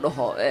wixii lagu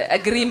dhaho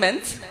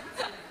agreement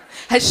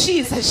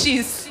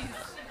heshiis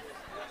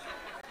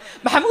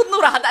Maxamuud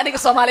Nuur hadda aniga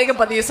Soomaaliga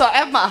badiyo soo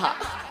ceeb ma aha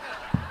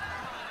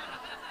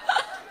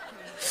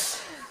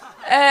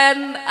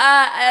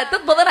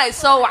dad badan ay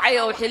soo wacay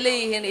oo waxay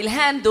leeyihiin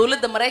ilhaan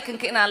dawladda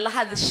Mareykanka inaan la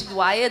hadashid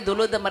waaye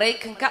dawladda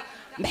Mareykanka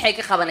maxay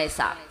ka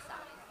qabanaysaa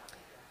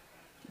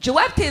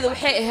jawaabteedu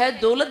waxay ahayd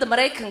dawladda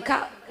Mareykanka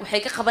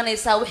waxay ka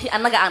qabanaysaa wixii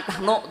annaga aan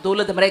dhahno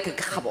dawladda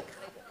Mareykanka qabo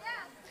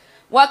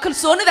waa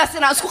kalsoonidaas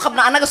inaan isku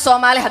qabno annaga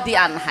Soomaali hadii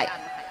aan nahay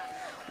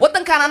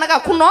wadankan annaga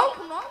ku nool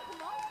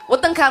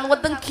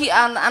wadankii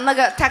aan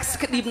annaga tax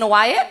ka dhiibno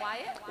waaye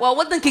waa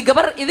wadankii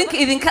gabar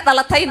idinka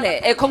dhalatayne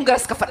ee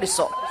Congress ka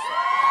fadhiso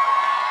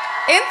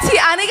intii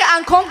aniga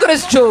aan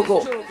Congress joogo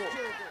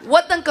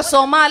wadanka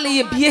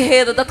Soomaaliya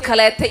biyaheeda dad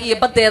kaleeta iyo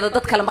badeeda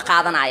dad kale ma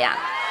qaadanayaan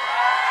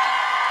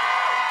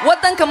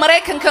wadanka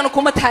Mareykankana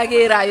kuma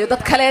taageerayo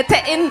dad kaleeta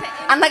in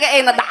annaga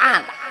ayna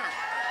dhacaan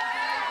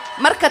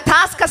marka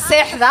taas ka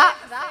seexda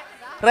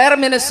reer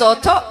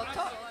Minnesota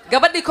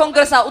gabadhii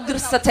Congress u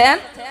dirsateen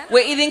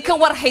way idinka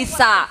war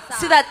haysaa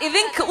sidaad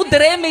idinka u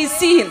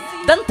dareemaysiin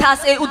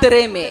dantaas ay u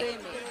dareemeen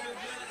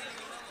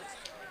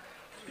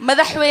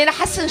madaxweyne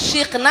Xasan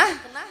Sheekhna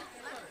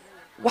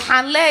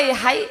waxaan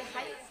leeyahay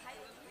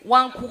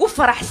waan kugu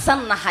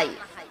faraxsanahay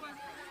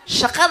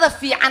shaqada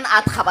fiican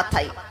aad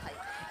qabatay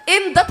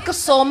in dadka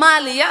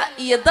Soomaaliya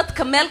iyo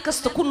dadka meel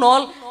kasta ku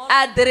nool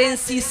aad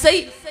dareensiisay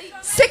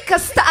si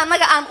kasta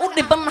anaga aan u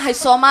dhibanahay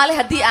Soomaali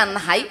hadii aan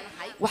nahay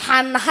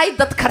waxaan nahay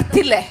dad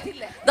karti leh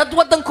dad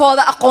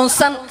wadankooda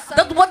aqoonsan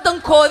dad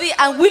wadankoodii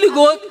aan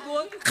wiligood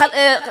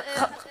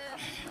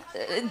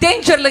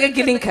danger laga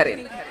gelin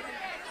karin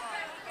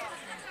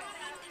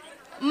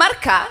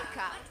marka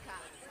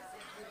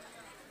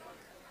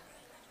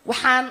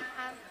waxaan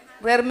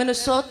reer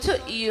Minnesota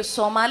iyo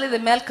Soomaalida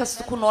meel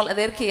kasta ku nool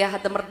adeerkaya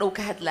hadda mar dhow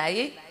ka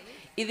hadlaayay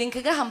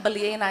idinkaga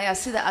hambalyeynaya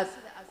sida aad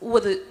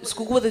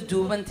isku wada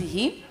duuban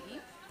tihiin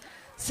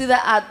sida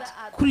aad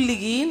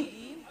kulligiin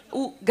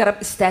u garab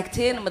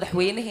istaagteen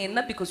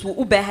madaxweynaheena because wuu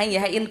u baahan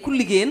yahay in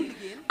kulligeen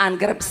aan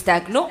garab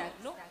istaagno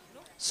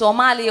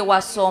Soomaaliya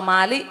waa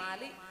Soomaali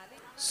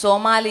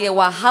Soomaaliya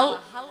waa hal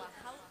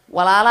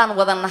walaalaan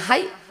wada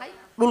nahay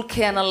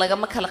dhulkeena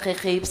lagama kala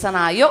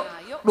qaybsanaayo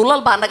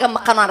dhulal baa naga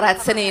maqan aan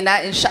raadsanaynaa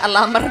insha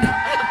Allah mar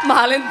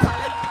maalinta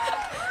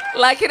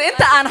laakiin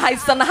inta aan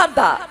haysana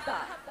hadda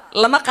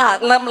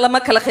lama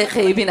kala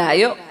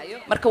qaybinaayo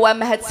marka waa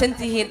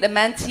mahadsantihiin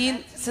dhammaantiin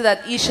sidaad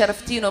ii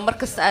sharaftiin oo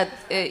markasta aad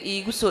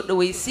iigu soo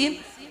dhawaysiin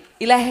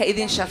ilaahay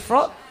idin sharfo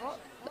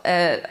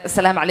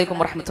assalaamu calaykum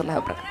waraxmatullaahi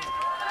wabarakaatu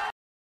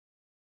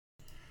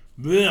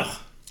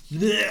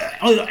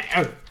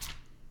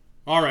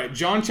All right,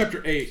 John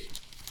chapter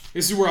 8.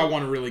 This is where I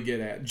want to really get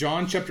at.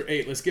 John chapter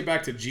 8. Let's get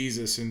back to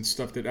Jesus and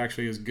stuff that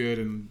actually is good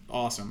and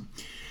awesome.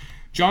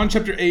 John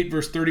chapter 8,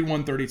 verse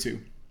 31-32.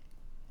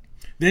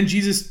 Then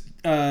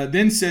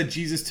said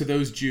Jesus to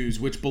those Jews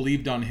which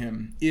believed on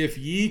him, If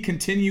ye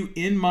continue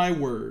in my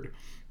word,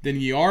 then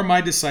ye are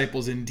my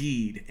disciples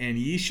indeed, and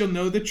ye shall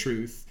know the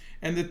truth,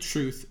 and the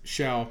truth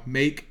shall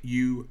make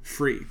you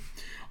free.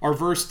 Our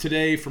verse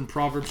today from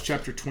Proverbs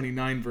chapter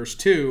 29, verse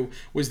 2,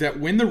 was that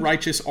when the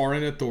righteous are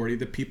in authority,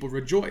 the people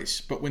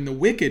rejoice. But when the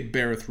wicked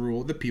beareth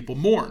rule, the people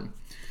mourn.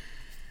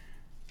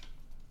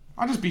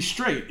 I'll just be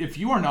straight. If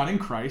you are not in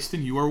Christ,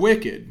 then you are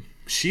wicked.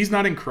 She's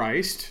not in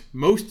Christ.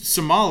 Most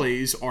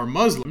Somalis are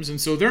Muslims,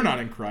 and so they're not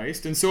in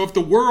Christ. And so if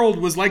the world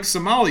was like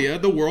Somalia,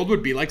 the world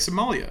would be like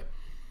Somalia,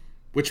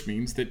 which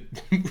means that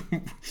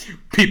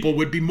people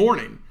would be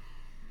mourning.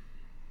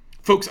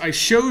 Folks, I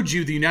showed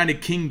you the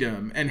United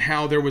Kingdom and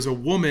how there was a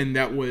woman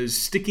that was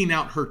sticking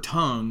out her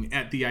tongue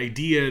at the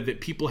idea that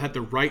people had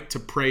the right to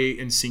pray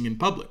and sing in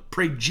public.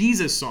 Pray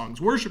Jesus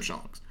songs, worship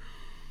songs.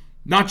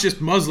 Not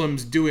just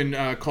Muslims doing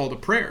call to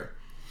prayer.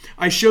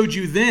 I showed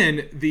you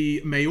then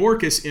the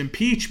Mayorkas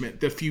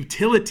impeachment, the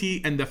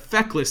futility and the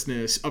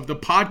fecklessness of the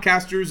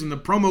podcasters and the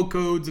promo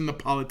codes and the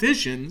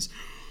politicians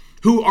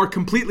who are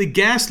completely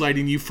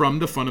gaslighting you from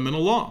the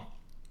fundamental law.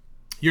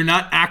 You're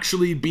not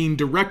actually being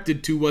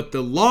directed to what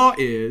the law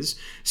is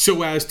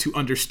so as to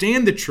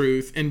understand the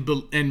truth and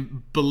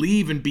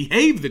believe and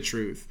behave the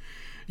truth.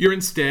 You're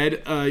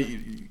instead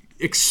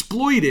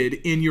exploited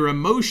in your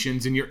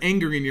emotions and your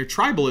anger and your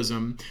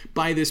tribalism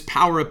by this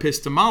power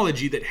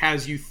epistemology that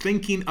has you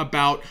thinking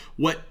about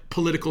what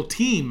political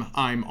team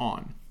I'm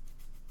on.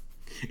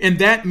 And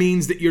that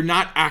means that you're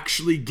not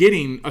actually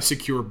getting a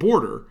secure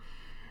border.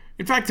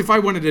 In fact, if I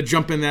wanted to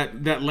jump in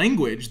that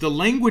language, the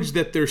language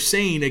that they're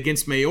saying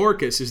against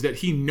Mayorkas is that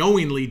he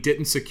knowingly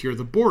didn't secure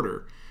the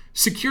border.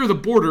 Secure the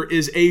border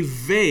is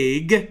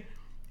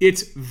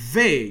it's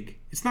vague.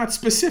 It's not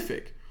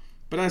specific.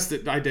 But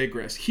I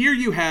digress. Here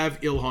you have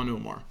Ilhan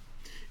Omar.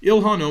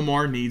 Ilhan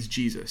Omar needs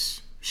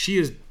Jesus. She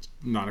is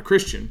not a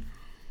Christian.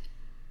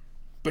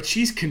 But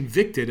she's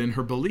convicted in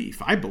her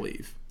belief, I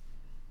believe.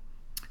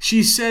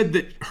 She said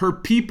that her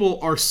people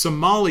are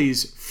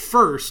Somalis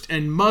first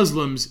and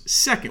Muslims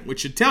second, which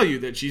should tell you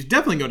that she's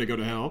definitely going to go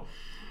to hell.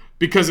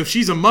 Because if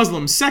she's a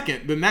Muslim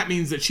second, then that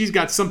means that she's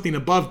got something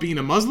above being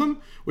a Muslim,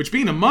 which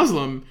being a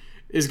Muslim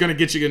is going to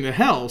get you into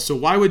hell. So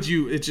why would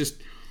you, it just,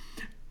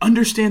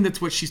 understand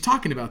that's what she's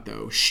talking about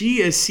though.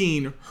 She is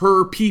seeing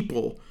her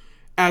people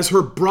as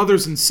her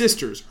brothers and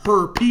sisters,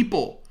 her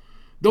people.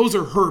 Those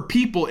are her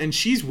people and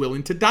she's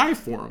willing to die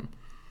for them.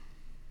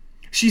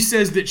 She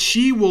says that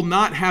she will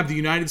not have the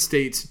United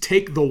States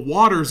take the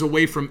waters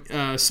away from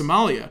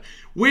Somalia.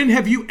 When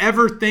have you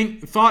ever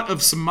thought of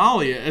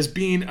Somalia as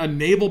being a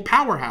naval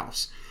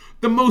powerhouse?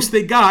 The most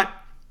they got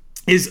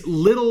is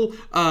little,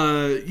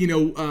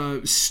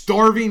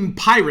 starving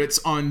pirates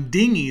on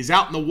dinghies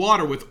out in the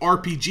water with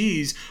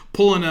RPGs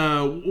pulling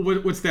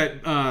what's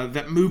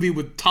that movie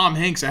with Tom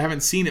Hanks? I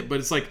haven't seen it, but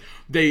it's like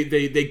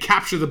they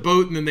capture the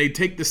boat and then they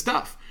take the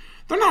stuff.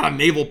 They're not a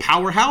naval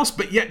powerhouse,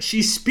 but yet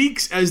she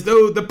speaks as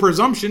though the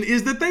presumption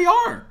is that they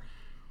are.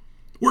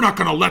 We're not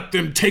going to let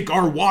them take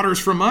our waters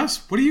from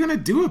us. What are you going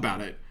to do about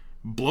it?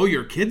 Blow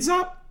your kids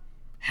up?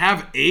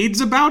 Have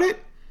AIDS about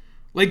it?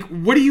 Like,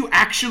 what are you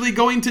actually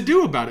going to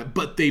do about it?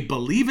 But they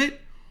believe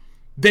it.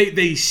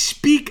 They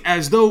speak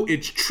as though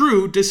it's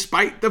true,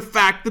 despite the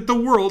fact that the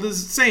world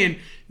is saying,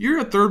 you're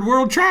a third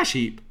world trash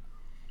heap.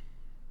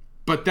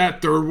 But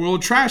that third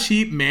world trash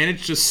heap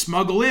managed to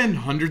smuggle in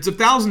hundreds of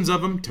thousands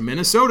of them to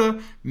Minnesota,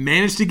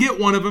 managed to get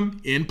one of them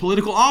in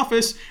political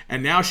office,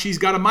 and now she's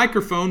got a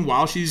microphone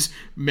while she's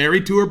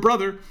married to her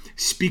brother,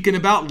 speaking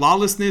about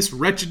lawlessness,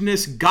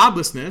 wretchedness,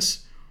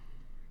 godlessness.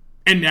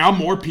 And now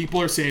more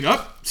people are saying,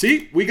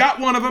 see, we got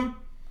one of them.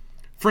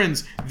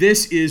 Friends,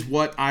 this is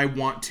what I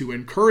want to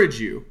encourage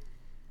you.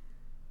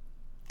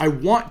 I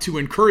want to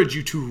encourage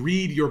you to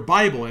read your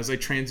Bible as I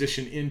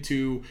transition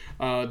into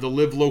the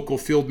Live Local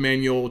Field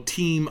Manual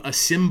Team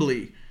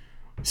Assembly.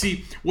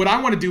 See, what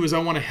I want to do is I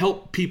want to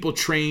help people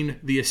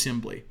train the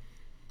assembly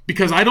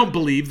because I don't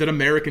believe that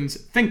Americans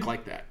think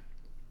like that.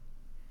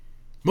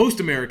 Most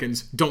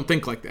Americans don't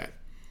think like that.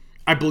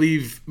 I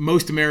believe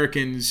most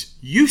Americans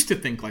used to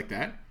think like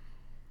that.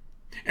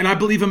 And I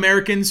believe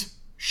Americans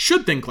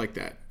should think like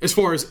that as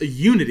far as a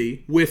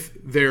unity with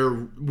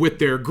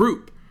their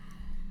group.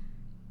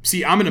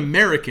 See, I'm an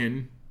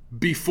American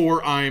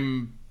before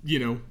I'm,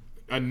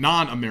 a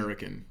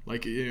non-American.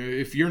 Like,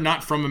 if you're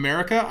not from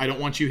America, I don't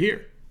want you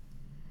here.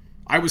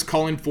 I was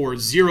calling for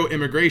zero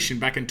immigration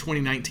back in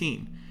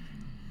 2019.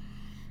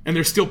 And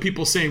there's still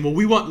people saying, well,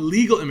 we want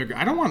legal immigration.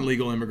 I don't want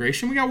legal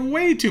immigration. We got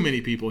way too many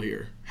people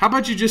here. How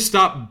about you just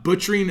stop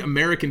butchering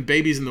American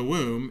babies in the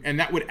womb, and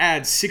that would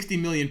add 60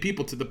 million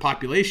people to the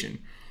population.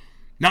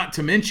 Not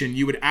to mention,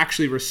 you would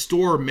actually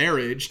restore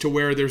marriage to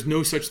where there's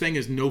no such thing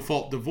as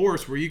no-fault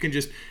divorce, where you can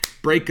just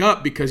break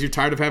up because you're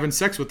tired of having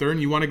sex with her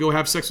and you want to go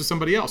have sex with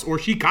somebody else. Or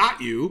she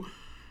caught you,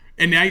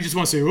 and now you just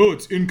want to say, oh,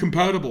 it's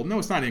incompatible. No,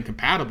 it's not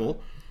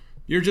incompatible.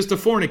 You're just a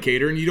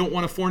fornicator, and you don't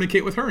want to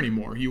fornicate with her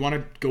anymore. You want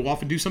to go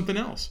off and do something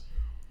else.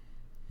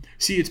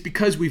 See, it's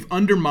because we've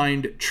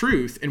undermined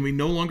truth, and we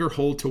no longer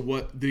hold to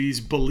what these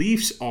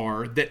beliefs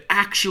are that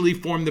actually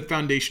form the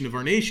foundation of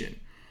our nation.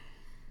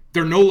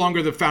 They're no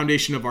longer the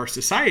foundation of our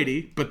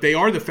society, but they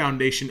are the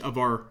foundation of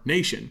our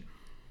nation.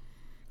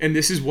 And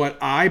this is what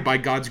I, by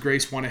God's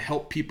grace, want to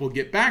help people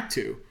get back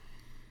to.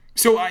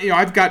 So,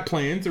 I've got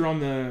plans. They're on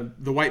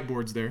the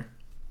whiteboards there.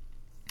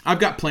 I've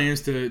got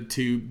plans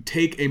to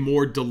take a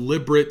more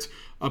deliberate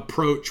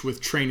approach with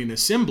training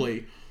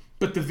assembly.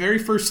 But the very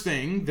first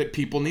thing that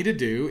people need to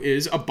do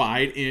is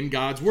abide in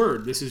God's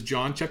word. This is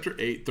John chapter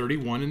 8,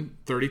 31 and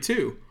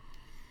 32.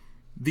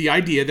 The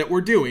idea that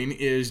we're doing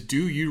is,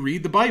 do you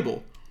read the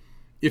Bible?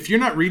 If you're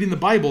not reading the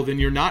Bible, then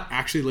you're not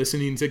actually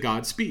listening to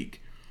God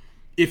speak.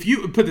 If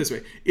you, put it this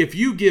way, if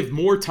you give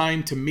more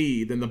time to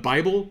me than the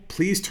Bible,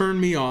 please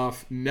turn me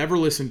off, never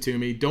listen to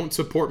me, don't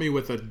support me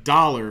with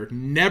 $1,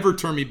 never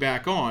turn me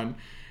back on,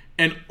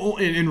 and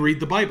read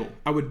the Bible.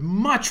 I would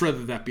much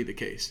rather that be the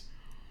case.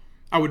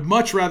 I would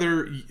much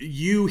rather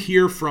you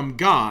hear from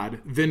God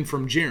than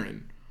from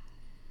Jaron.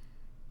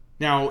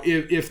 Now,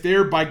 if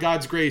there, by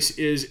God's grace,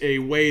 is a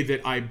way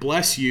that I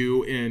bless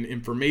you in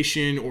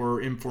information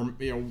or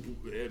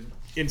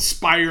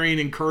inspiring,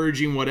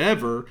 encouraging,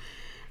 whatever,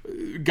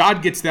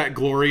 God gets that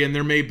glory, and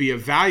there may be a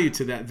value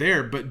to that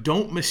there. But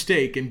don't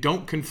mistake and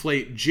don't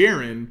conflate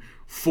Jaron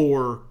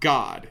for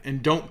God,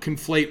 and don't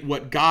conflate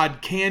what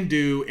God can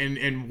do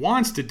and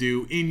wants to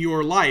do in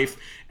your life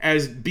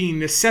as being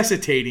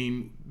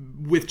necessitating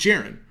with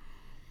Jaron.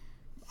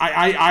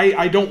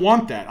 I don't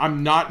want that.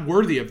 I'm not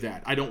worthy of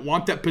that. I don't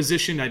want that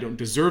position. I don't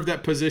deserve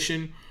that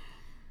position.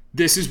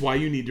 This is why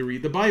you need to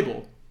read the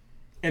Bible.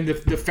 And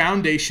the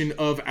foundation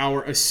of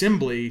our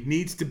assembly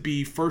needs to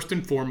be first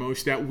and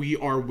foremost that we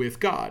are with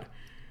God,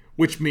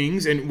 which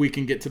means, and we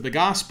can get to the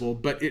gospel,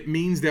 but it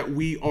means that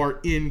we are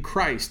in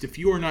Christ. If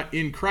you are not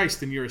in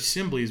Christ, then your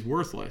assembly is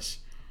worthless,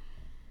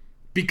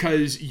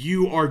 because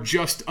you are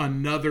just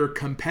another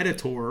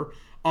competitor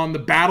on the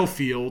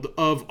battlefield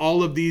of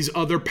all of these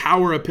other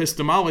power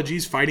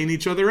epistemologies fighting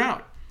each other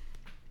out.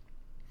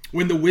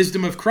 When the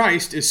wisdom of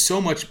Christ is so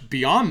much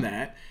beyond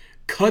that,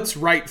 cuts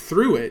right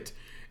through it,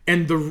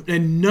 and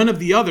none of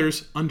the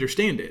others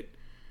understand it.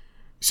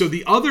 So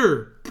the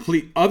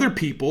other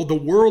people, the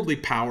worldly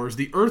powers,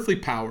 the earthly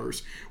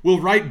powers, will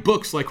write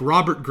books like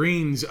Robert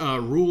Greene's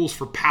Rules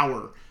for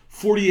Power,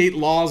 48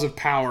 Laws of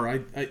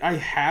Power. I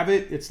have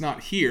it. It's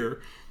not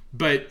here,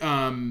 but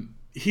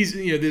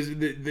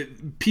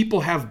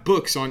people have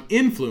books on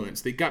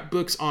influence. They got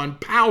books on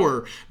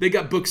power. They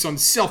got books on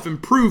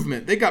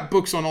self-improvement. They got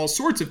books on all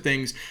sorts of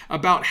things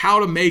about how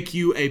to make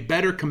you a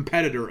better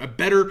competitor, a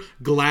better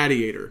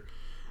gladiator.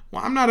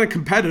 Well, I'm not a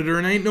competitor,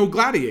 and I ain't no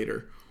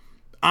gladiator.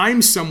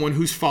 I'm someone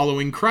who's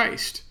following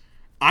Christ.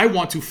 I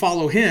want to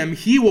follow him.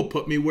 He will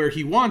put me where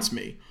he wants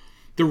me.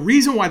 The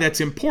reason why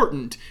that's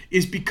important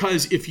is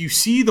because if you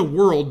see the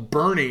world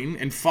burning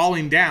and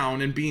falling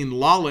down and being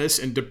lawless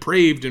and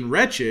depraved and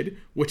wretched,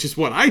 which is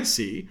what I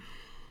see,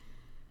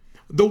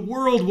 the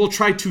world will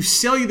try to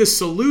sell you the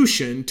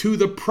solution to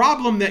the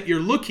problem that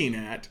you're looking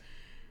at,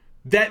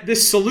 that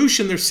this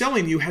solution they're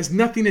selling you has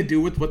nothing to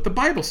do with what the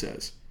Bible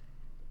says.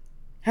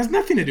 Has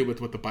nothing to do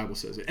with what the Bible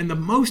says. And the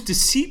most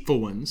deceitful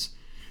ones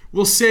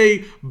will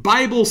say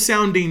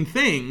Bible-sounding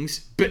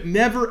things, but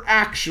never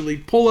actually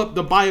pull up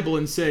the Bible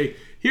and say,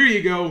 here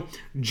you go,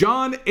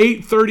 John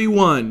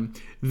 8:31.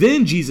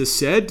 Then Jesus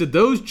said to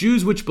those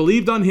Jews which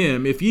believed on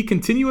him, if ye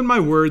continue in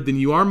my word, then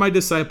you are my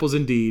disciples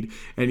indeed,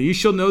 and ye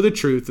shall know the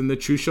truth, and the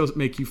truth shall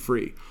make you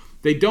free.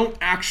 They don't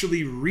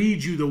actually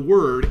read you the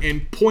word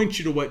and point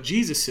you to what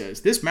Jesus says.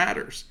 This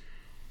matters.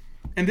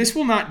 And this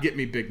will not get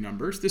me big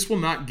numbers. This will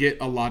not get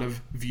a lot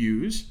of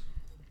views.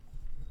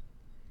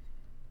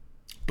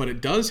 But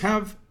it does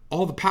have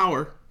all the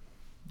power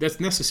that's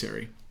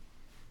necessary.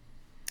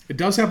 It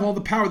does have all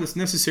the power that's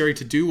necessary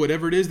to do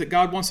whatever it is that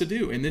God wants to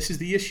do. And this is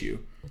the issue.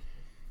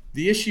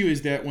 The issue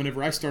is that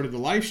whenever I started the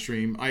live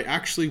stream, I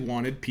actually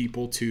wanted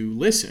people to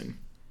listen.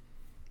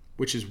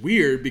 Which is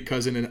weird,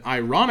 because in an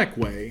ironic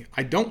way,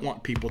 I don't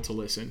want people to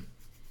listen.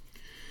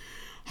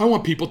 I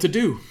want people to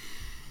do.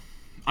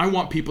 I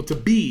want people to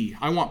be.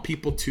 I want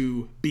people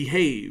to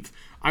behave.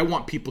 I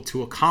want people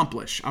to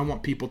accomplish. I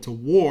want people to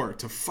war,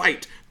 to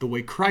fight the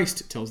way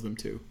Christ tells them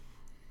to.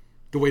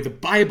 The way the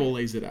Bible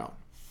lays it out.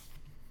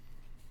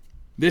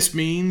 This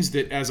means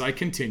that as I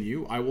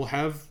continue, I will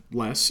have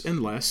less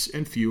and less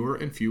and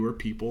fewer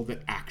people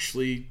that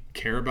actually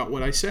care about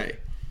what I say.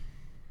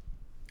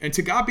 And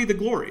to God be the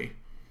glory.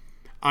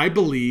 I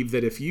believe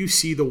that if you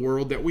see the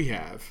world that we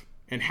have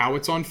and how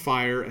it's on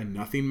fire and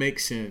nothing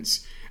makes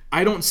sense,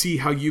 I don't see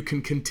how you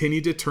can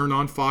continue to turn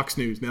on Fox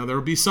News. Now, there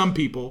will be some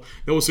people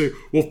that will say,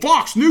 well,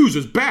 Fox News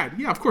is bad.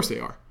 Yeah, of course they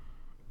are.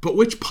 But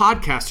which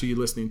podcast are you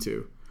listening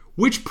to?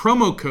 Which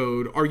promo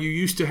code are you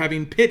used to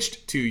having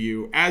pitched to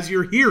you as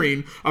you're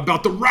hearing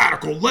about the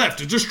radical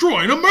left is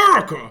destroying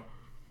America?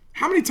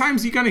 How many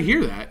times are you going to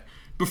hear that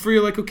before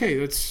you're like, okay,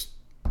 there's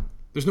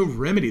no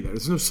remedy there.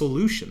 There's no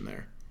solution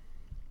there.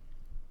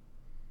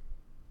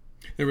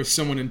 There was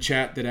someone in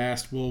chat that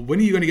asked, well, when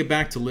are you going to get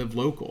back to live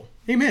local?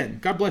 Amen.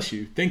 God bless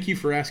you. Thank you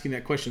for asking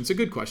that question. It's a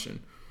good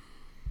question.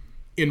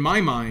 In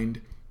my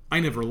mind, I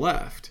never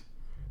left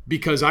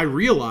because I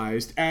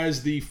realized,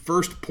 as the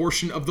first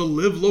portion of the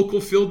Live Local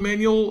Field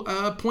Manual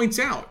points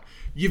out,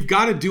 you've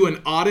got to do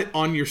an audit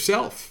on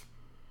yourself.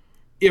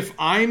 If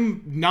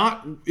I'm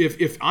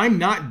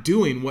not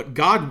doing what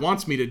God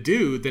wants me to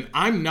do, then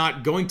I'm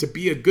not going to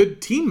be a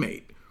good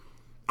teammate.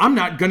 I'm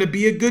not going to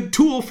be a good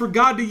tool for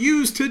God to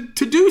use to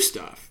do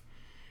stuff.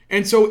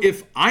 And so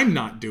if I'm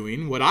not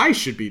doing what I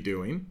should be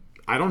doing,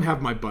 I don't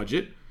have my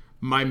budget,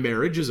 my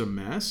marriage is a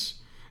mess.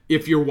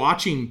 If you're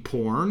watching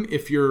porn,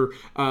 if you're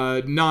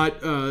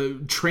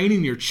not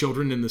training your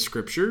children in the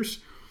scriptures,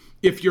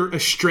 if you're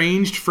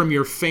estranged from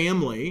your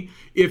family,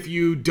 if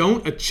you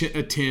don't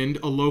attend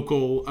a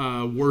local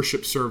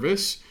worship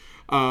service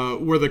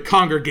where the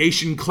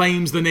congregation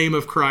claims the name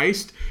of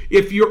Christ,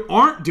 if you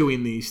aren't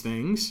doing these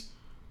things,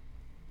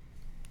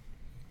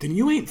 then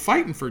you ain't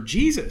fighting for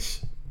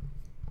Jesus.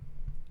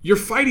 You're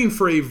fighting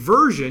for a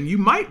version. You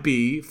might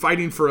be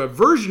fighting for a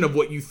version of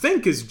what you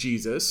think is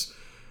Jesus,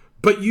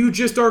 but you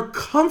just are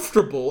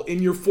comfortable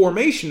in your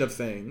formation of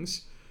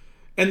things.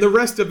 And the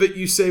rest of it,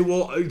 you say,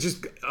 well,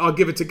 I'll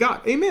give it to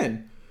God.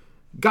 Amen.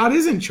 God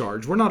is in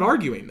charge. We're not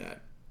arguing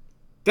that.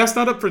 That's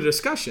not up for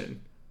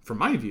discussion, from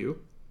my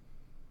view.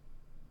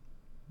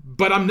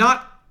 But I'm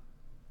not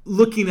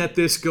looking at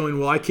this going,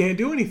 well, I can't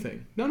do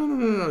anything.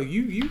 No.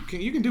 You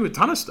can do a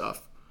ton of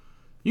stuff.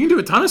 You can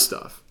do a ton of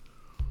stuff.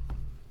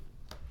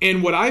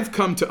 And what I've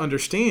come to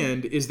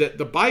understand is that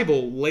the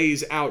Bible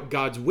lays out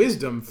God's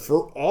wisdom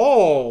for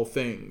all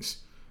things.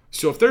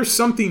 So if there's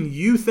something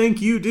you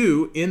think you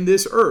do in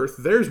this earth,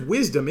 there's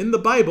wisdom in the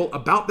Bible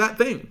about that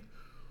thing.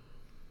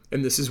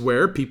 And this is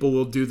where people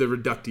will do the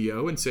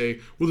reductio and say,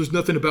 well, there's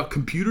nothing about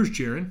computers,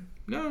 Jaron.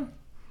 No.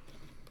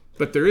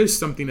 But there is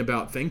something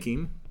about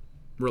thinking,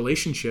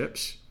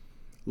 relationships,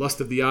 lust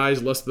of the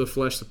eyes, lust of the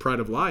flesh, the pride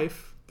of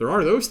life. There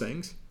are those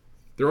things.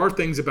 There are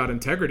things about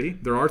integrity.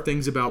 There are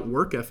things about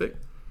work ethic.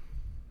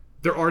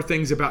 There are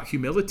things about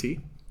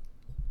humility.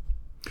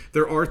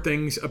 There are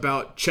things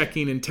about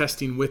checking and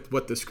testing with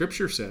what the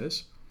scripture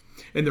says.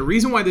 And the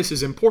reason why this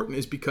is important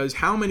is because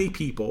how many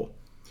people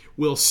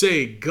will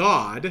say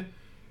God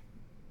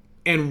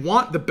and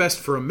want the best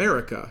for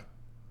America,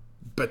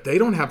 but they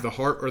don't have the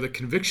heart or the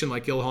conviction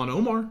like Ilhan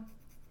Omar.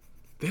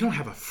 They don't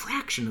have a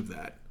fraction of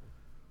that.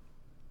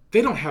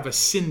 They don't have a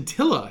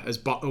scintilla, as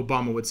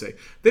Obama would say.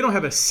 They don't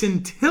have a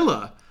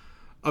scintilla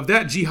of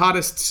that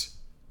jihadist's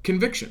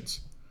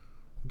convictions.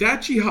 That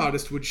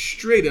jihadist would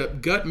straight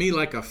up gut me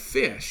like a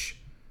fish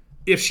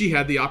if she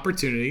had the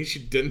opportunity. She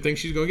didn't think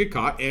she was going to get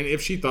caught, and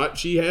if she thought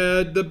she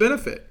had the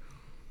benefit.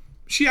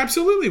 She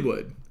absolutely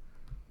would.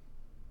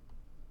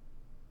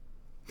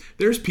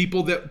 There's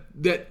people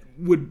that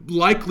would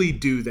likely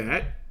do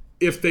that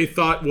if they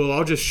thought, well,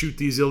 I'll just shoot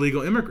these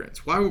illegal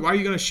immigrants. Why are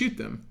you going to shoot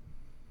them?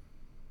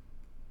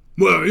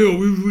 Well,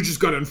 we just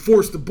got to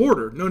enforce the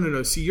border.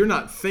 No. See, you're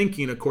not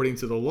thinking according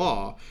to the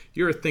law.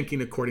 You're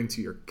thinking according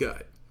to your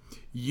gut.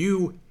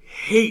 You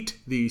hate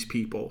these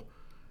people,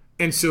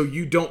 and so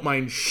you don't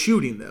mind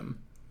shooting them,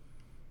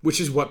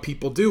 which is what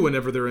people do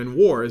whenever they're in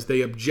war, is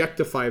they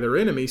objectify their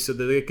enemy so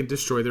that they can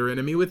destroy their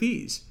enemy with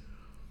ease.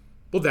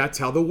 Well, that's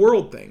how the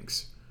world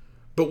thinks.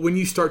 But when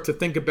you start to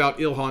think about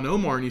Ilhan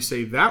Omar and you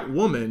say that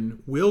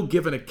woman will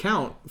give an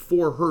account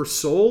for her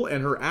soul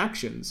and her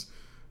actions,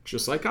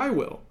 just like I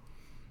will.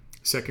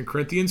 2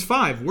 Corinthians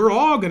 5, we're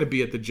all going to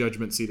be at the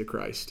judgment seat of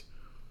Christ.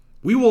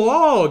 We will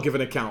all give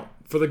an account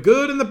for the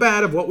good and the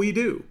bad of what we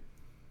do.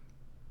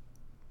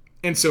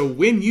 And so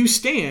when you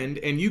stand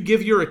and you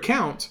give your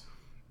account,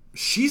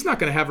 she's not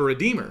going to have a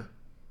redeemer.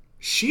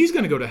 She's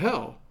going to go to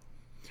hell.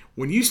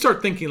 When you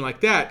start thinking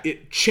like that,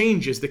 it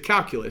changes the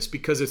calculus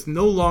because it's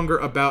no longer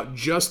about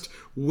just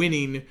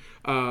winning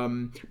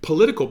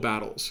political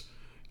battles.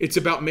 It's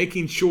about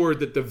making sure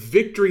that the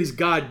victories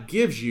God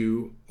gives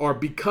you are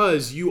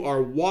because you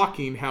are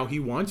walking how he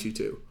wants you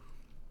to,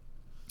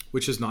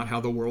 which is not how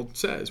the world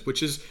says,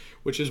 which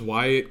is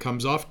why it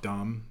comes off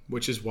dumb,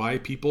 which is why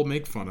people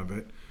make fun of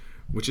it,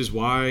 which is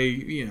why,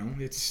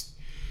 it's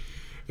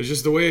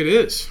just the way it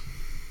is.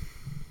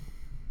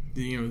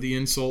 The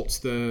insults,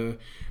 the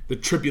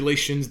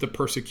tribulations, the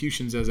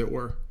persecutions, as it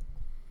were.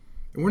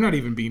 And we're not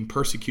even being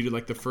persecuted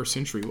like the first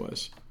century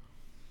was.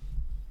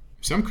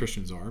 Some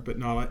Christians are, but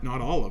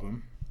not all of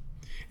them.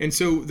 And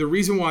so the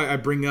reason why I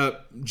bring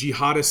up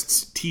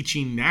jihadists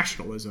teaching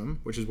nationalism,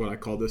 which is what I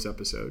call this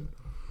episode,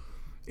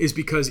 is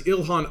because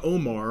Ilhan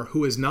Omar,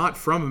 who is not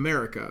from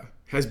America,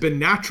 has been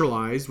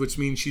naturalized, which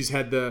means she's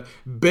had the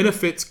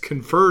benefits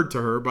conferred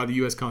to her by the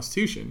U.S.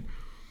 Constitution.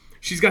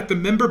 She's got the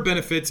member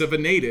benefits of a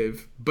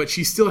native, but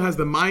she still has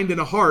the mind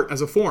and a heart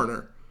as a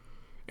foreigner.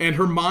 And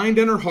her mind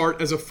and her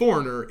heart as a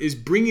foreigner is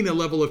bringing a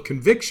level of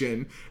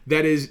conviction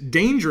that is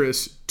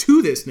dangerous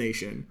to this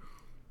nation.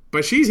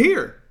 But she's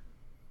here.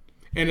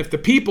 And if the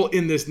people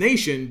in this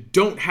nation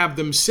don't have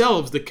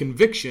themselves the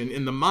conviction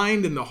in the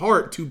mind and the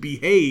heart to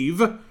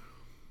behave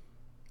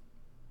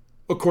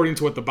according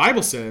to what the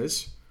Bible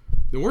says,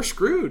 then we're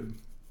screwed.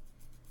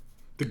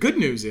 The good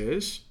news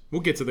is,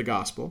 we'll get to the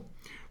gospel.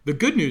 The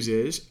good news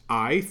is,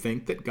 I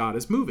think that God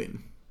is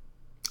moving.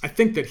 I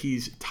think that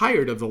he's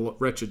tired of the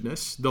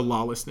wretchedness, the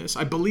lawlessness.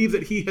 I believe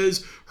that he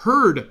has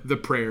heard the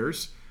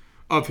prayers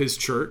of his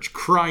church,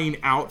 crying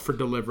out for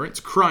deliverance,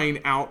 crying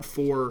out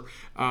for,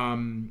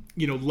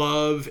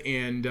 love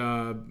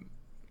and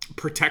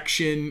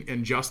protection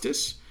and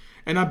justice.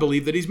 And I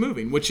believe that he's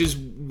moving, which is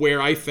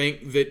where I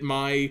think that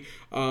my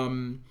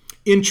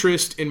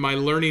interest in my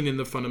learning in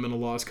the fundamental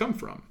laws come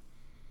from.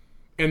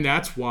 And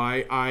that's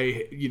why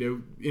I,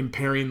 am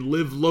pairing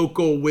live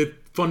local with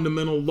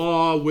fundamental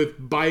law,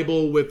 with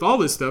Bible, with all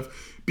this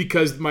stuff,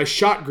 because my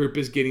shot group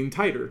is getting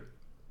tighter.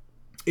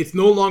 It's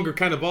no longer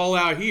kind of all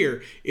out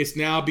here. It's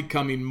now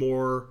becoming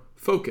more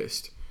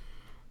focused.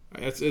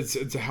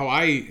 It's how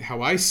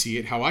I see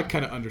it, how I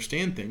kind of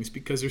understand things,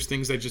 because there's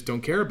things I just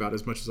don't care about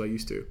as much as I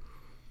used to.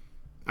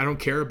 I don't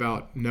care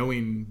about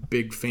knowing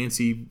big,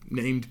 fancy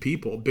named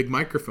people, big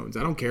microphones.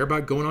 I don't care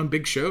about going on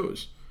big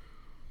shows.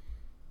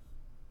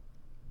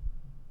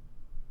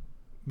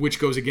 Which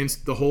goes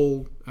against the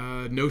whole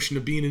notion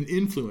of being an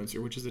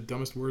influencer, which is the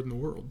dumbest word in the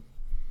world,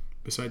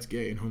 besides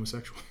gay and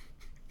homosexual.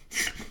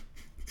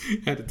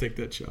 Had to take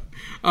that shot.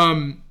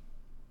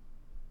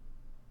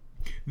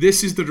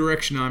 This is the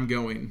direction I'm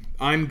going.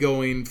 I'm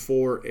going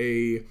for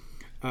a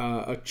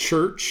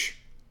church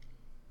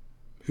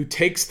who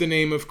takes the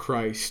name of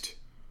Christ,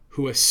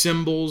 who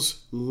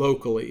assembles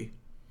locally,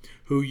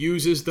 who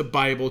uses the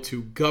Bible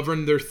to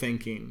govern their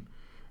thinking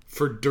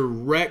for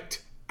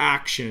direct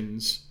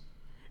actions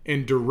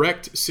and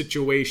direct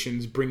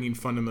situations, bringing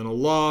fundamental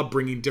law,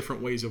 bringing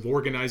different ways of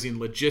organizing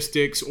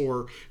logistics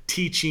or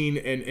teaching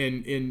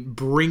and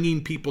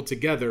bringing people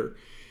together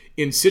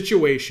in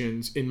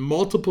situations, in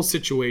multiple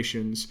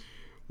situations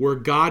where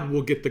God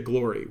will get the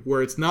glory,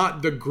 where it's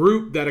not the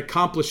group that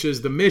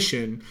accomplishes the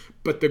mission,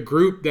 but the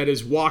group that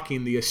is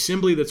walking, the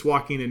assembly that's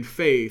walking in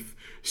faith,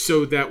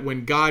 so that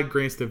when God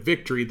grants the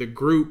victory, the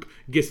group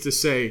gets to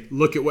say,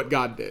 look at what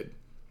God did.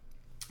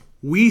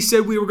 We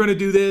said we were going to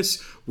do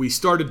this. We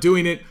started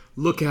doing it.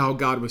 Look how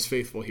God was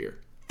faithful here.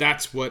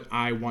 That's what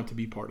I want to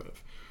be part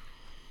of.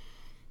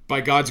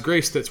 By God's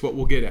grace, that's what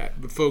we'll get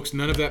at. But folks,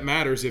 none of that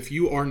matters if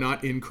you are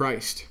not in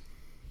Christ.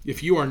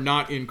 If you are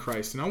not in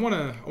Christ. And I want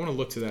to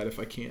look to that if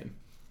I can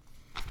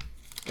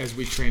as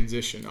we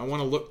transition. I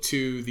want to look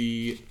to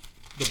the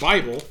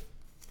Bible.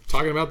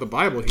 Talking about the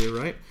Bible here,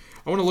 right?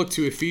 I want to look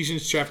to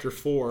Ephesians chapter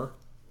 4,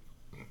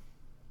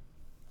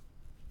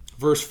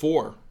 verse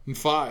 4 and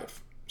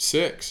 5,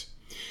 6.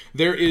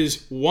 There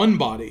is one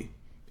body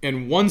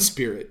and one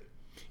Spirit,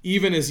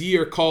 even as ye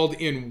are called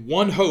in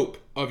one hope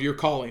of your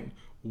calling,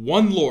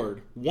 one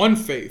Lord, one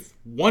faith,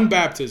 one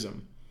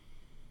baptism,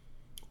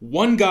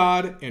 one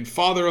God and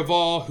Father of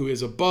all, who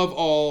is above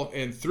all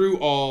and through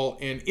all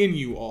and in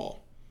you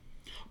all.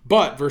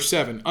 But, verse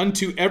 7,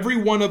 unto every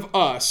one of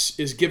us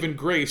is given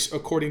grace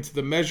according to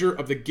the measure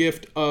of the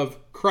gift of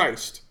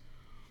Christ.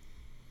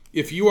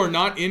 If you are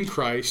not in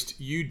Christ,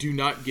 you do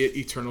not get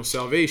eternal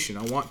salvation.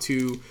 I want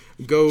to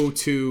go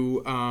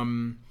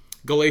to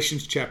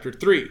Galatians chapter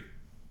 3.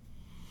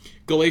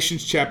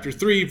 Galatians chapter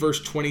 3, verse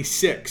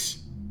 26.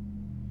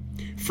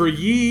 For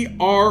ye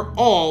are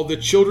all the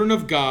children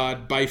of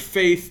God by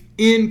faith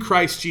in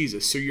Christ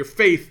Jesus. So your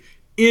faith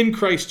in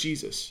Christ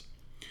Jesus.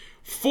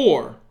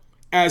 For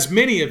as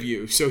many of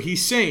you, so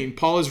he's saying,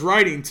 Paul is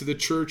writing to the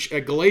church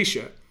at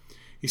Galatia.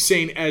 He's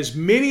saying, as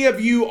many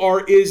of you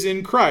is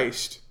in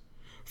Christ,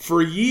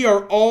 for ye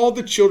are all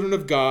the children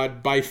of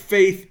God by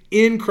faith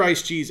in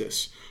Christ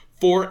Jesus.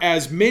 For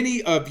as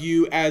many of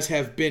you as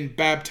have been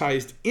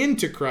baptized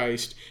into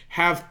Christ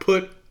have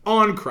put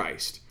on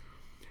Christ.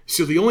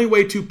 So the only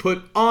way to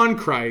put on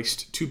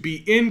Christ, to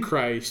be in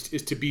Christ,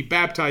 is to be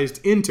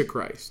baptized into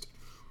Christ.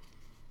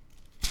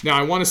 Now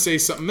I want to say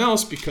something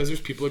else because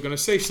there's people who are going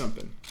to say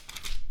something.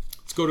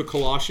 Let's go to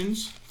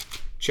Colossians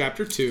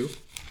chapter 2,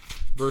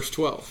 verse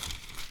 12.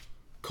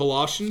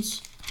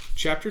 Colossians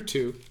chapter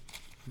 2,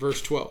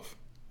 verse 12.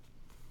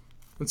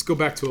 Let's go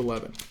back to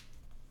 11.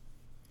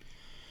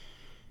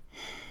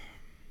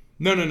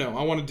 No.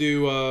 I want to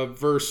do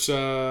verse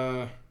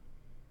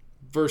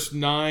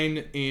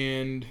 9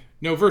 and...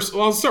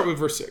 I'll start with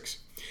verse 6.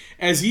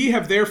 As ye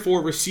have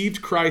therefore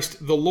received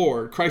Christ the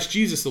Lord, Christ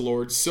Jesus the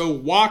Lord, so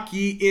walk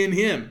ye in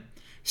him.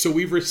 So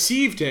we've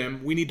received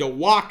him. We need to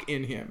walk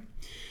in him.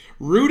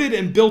 Rooted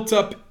and built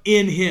up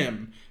in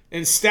him,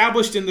 and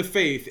established in the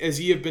faith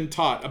as ye have been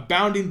taught,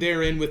 abounding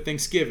therein with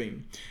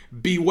thanksgiving.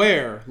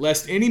 Beware,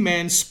 lest any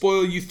man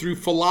spoil you through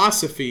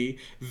philosophy,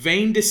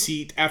 vain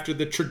deceit, after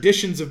the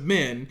traditions of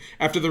men,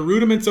 after the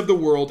rudiments of the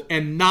world,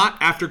 and not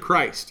after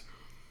Christ.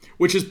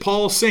 Which is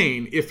Paul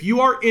saying, if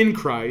you are in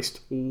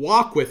Christ,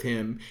 walk with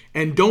him,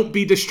 and don't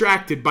be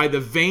distracted by the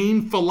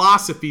vain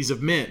philosophies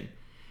of men.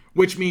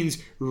 Which means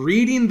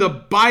reading the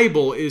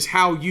Bible is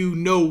how you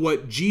know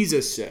what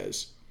Jesus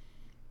says.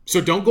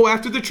 So don't go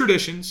after the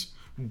traditions.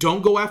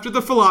 Don't go after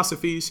the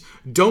philosophies.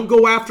 Don't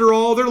go after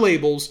all their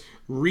labels.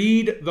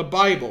 Read the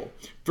Bible.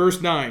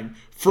 Verse 9,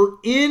 for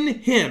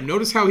in him,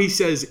 notice how he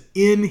says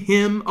in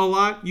him a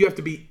lot. You have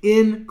to be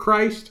in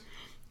Christ.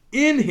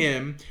 In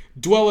him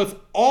dwelleth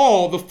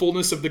all the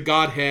fullness of the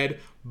Godhead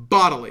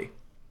bodily.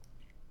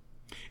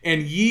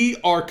 And ye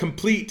are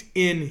complete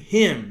in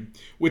him,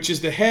 which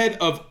is the head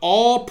of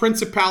all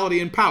principality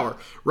and power.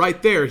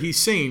 Right there,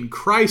 he's saying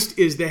Christ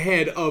is the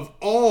head of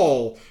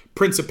all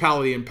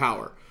principality and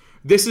power.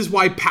 This is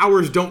why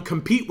powers don't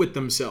compete with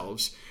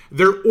themselves.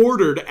 They're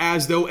ordered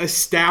as though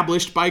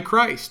established by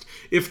Christ.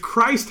 If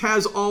Christ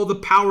has all the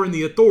power and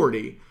the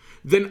authority,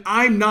 then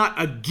I'm not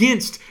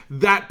against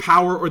that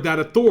power or that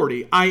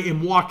authority. I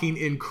am walking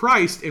in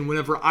Christ, and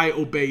whenever I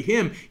obey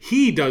him,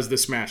 he does the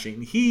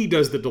smashing. He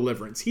does the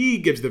deliverance. He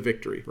gives the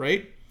victory,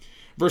 right?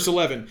 Verse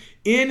 11,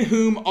 in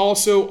whom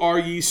also are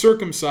ye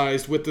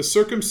circumcised with the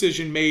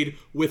circumcision made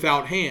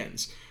without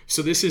hands.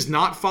 So this is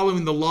not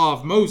following the law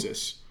of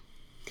Moses.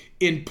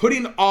 In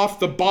putting off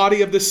the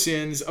body of the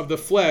sins of the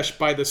flesh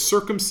by the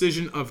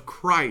circumcision of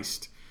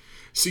Christ.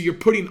 So you're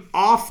putting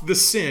off the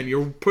sin.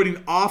 You're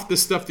putting off the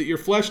stuff that your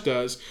flesh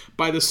does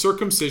by the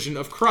circumcision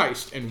of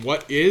Christ. And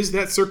what is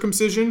that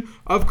circumcision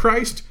of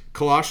Christ?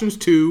 Colossians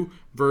 2,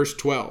 verse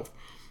 12.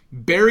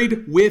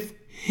 Buried with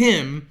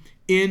him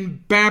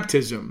in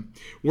baptism,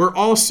 where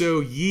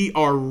also ye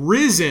are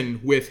risen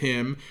with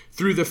him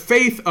through the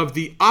faith of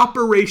the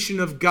operation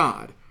of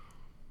God,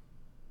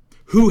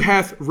 who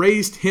hath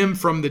raised him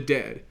from the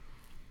dead.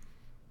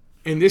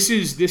 And this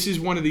is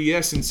one of the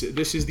essence.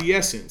 This is the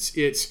essence.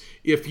 It's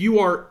if you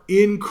are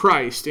in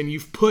Christ and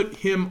you've put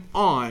him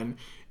on,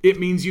 it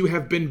means you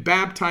have been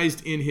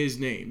baptized in his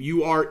name.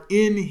 You are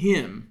in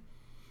him.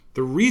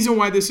 The reason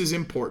why this is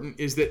important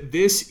is that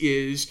this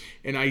is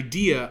an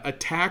idea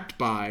attacked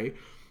by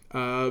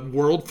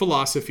world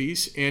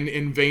philosophies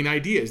and vain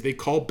ideas. They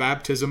call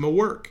baptism a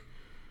work.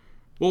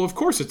 Well, of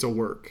course it's a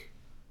work.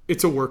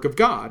 It's a work of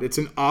God. It's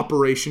an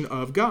operation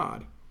of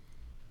God.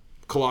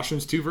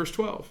 Colossians 2, verse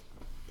 12.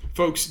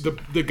 Folks,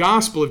 the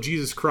gospel of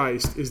Jesus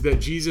Christ is that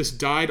Jesus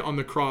died on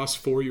the cross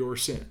for your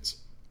sins.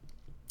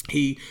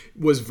 He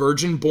was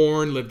virgin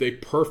born, lived a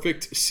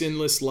perfect,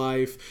 sinless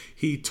life.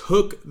 He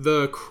took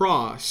the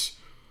cross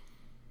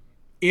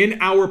in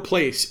our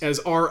place as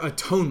our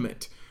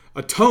atonement.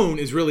 Atone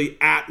is really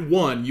at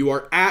one. You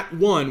are at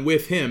one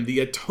with him. The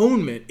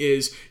atonement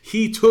is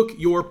he took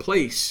your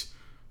place.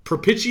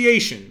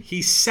 Propitiation,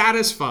 he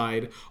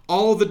satisfied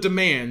all the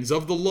demands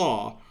of the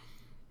law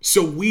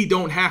so we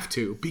don't have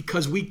to,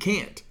 because we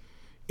can't.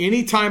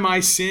 Anytime I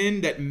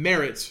sin, that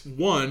merits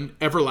one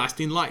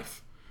everlasting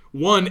life.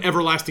 One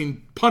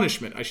everlasting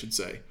punishment, I should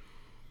say.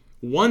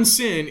 One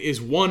sin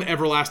is one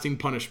everlasting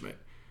punishment.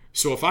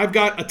 So if I've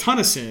got a ton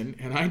of sin,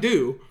 and I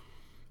do,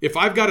 if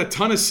I've got a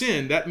ton of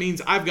sin, that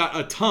means I've got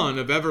a ton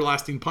of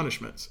everlasting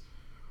punishments.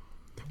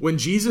 When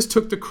Jesus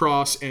took the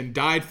cross and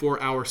died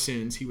for our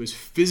sins, he was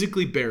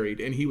physically buried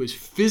and he was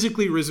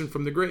physically risen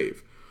from the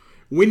grave.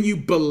 When you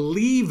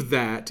believe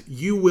that,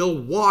 you will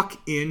walk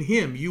in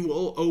him. You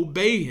will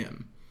obey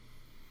him.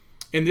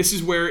 And this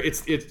is where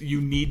you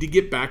need to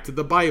get back to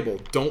the Bible.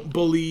 Don't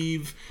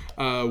believe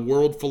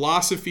world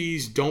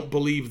philosophies. Don't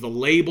believe the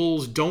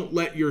labels. Don't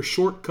let your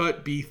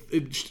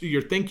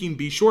thinking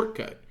be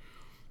shortcut.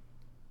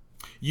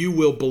 You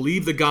will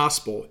believe the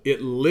gospel.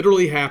 It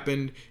literally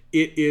happened.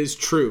 It is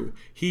true.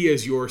 He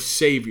is your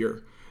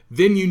Savior.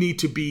 Then you need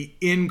to be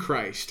in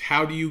Christ.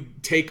 How do you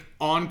take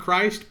on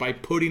Christ? By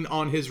putting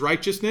on his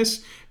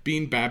righteousness,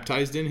 being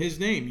baptized in his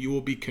name. You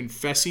will be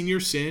confessing your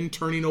sin,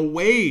 turning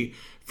away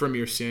from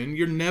your sin.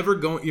 You're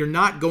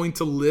not going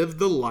to live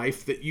the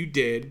life that you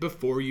did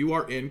before you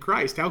are in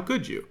Christ. How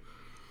could you?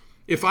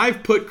 If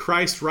I've put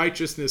Christ's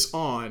righteousness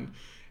on,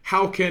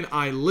 how can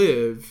I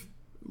live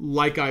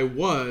like I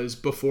was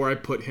before I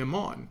put him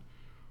on?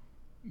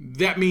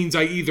 That means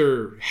I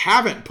either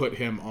haven't put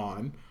him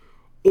on,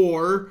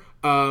 or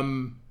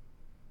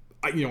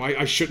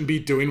I shouldn't be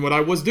doing what I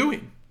was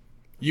doing.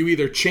 You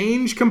either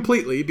change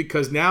completely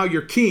because now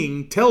your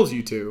king tells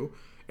you to,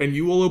 and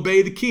you will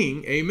obey the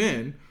king,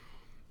 amen,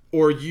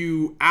 or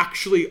you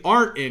actually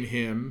aren't in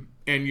him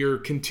and you're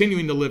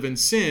continuing to live in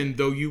sin,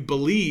 though you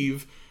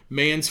believe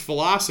man's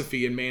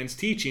philosophy and man's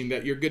teaching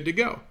that you're good to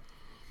go.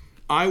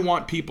 I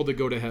want people to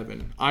go to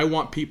heaven. I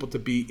want people to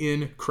be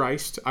in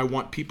Christ. I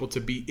want people to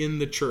be in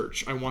the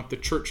church. I want the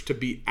church to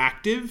be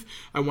active.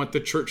 I want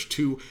the church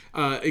to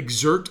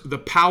exert the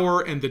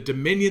power and the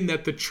dominion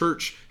that the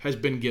church has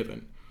been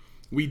given.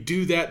 We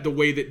do that the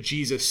way that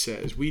Jesus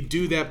says. We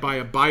do that by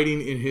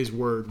abiding in his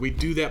word. We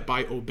do that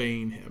by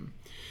obeying him.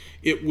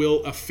 It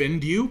will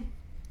offend you.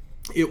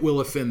 It will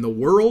offend the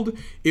world.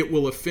 It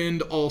will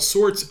offend all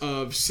sorts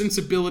of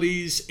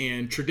sensibilities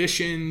and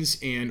traditions,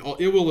 and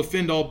it will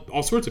offend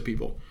all sorts of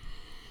people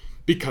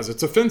because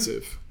it's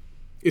offensive.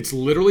 It's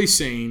literally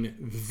saying,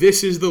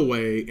 this is the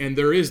way and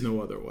there is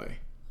no other way.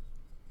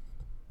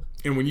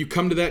 And when you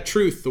come to that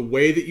truth, the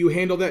way that you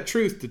handle that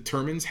truth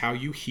determines how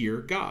you hear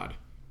God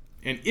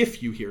and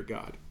if you hear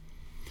God.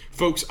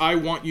 Folks, I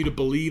want you to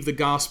believe the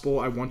gospel.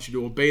 I want you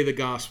to obey the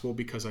gospel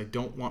because I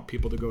don't want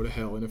people to go to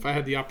hell. And if I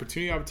had the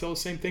opportunity, I would tell the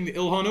same thing to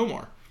Ilhan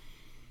Omar.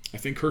 I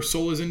think her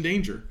soul is in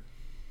danger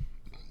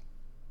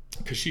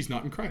because she's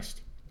not in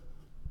Christ.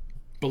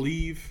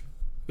 Believe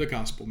the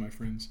gospel, my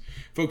friends.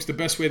 Folks, the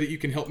best way that you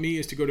can help me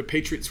is to go to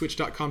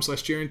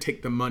patriotswitch.com/Jaron,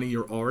 take the money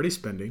you're already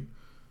spending,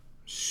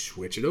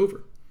 switch it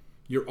over.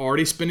 You're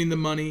already spending the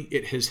money.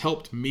 It has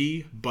helped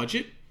me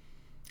budget.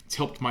 It's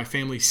helped my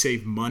family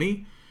save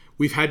money.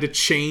 We've had to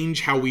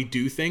change how we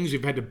do things.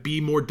 We've had to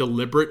be more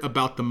deliberate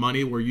about the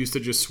money. We're used to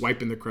just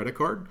swiping the credit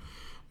card,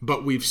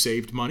 but we've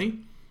saved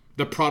money.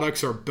 The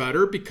products are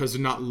better because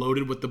they're not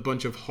loaded with a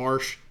bunch of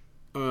harsh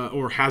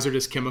or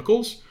hazardous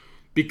chemicals,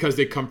 because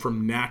they come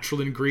from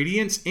natural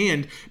ingredients,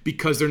 and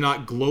because they're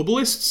not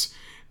globalists.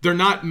 They're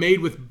not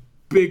made with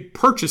big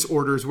purchase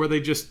orders where they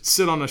just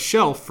sit on a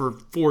shelf for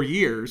 4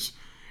 years,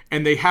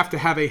 and they have to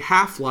have a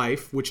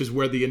half-life, which is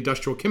where the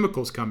industrial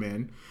chemicals come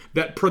in,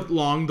 that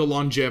prolong the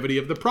longevity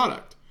of the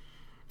product.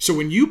 So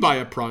when you buy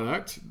a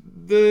product,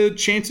 the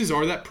chances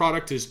are that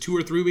product is 2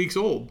 or 3 weeks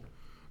old,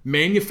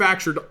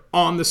 manufactured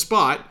on the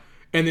spot,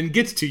 and then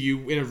gets to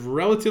you in a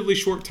relatively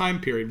short time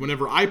period.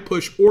 Whenever I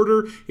push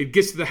order, it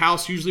gets to the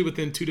house usually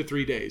within 2 to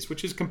 3 days,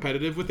 which is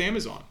competitive with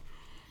Amazon.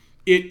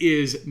 It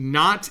is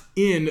not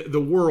in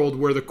the world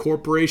where the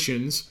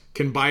corporations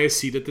can buy a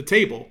seat at the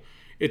table.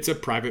 It's a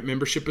private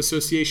membership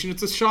association.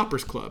 It's a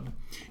shoppers club.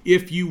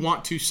 If you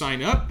want to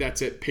sign up,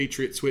 that's at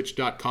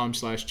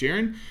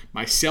patriotswitch.com/Jaron.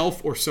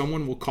 Myself or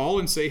someone will call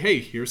and say, hey,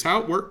 here's how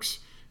it works.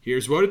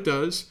 Here's what it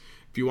does.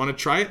 If you want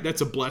to try it,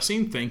 that's a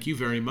blessing. Thank you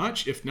very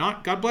much. If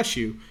not, God bless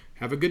you.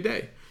 Have a good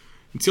day.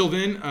 Until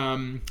then,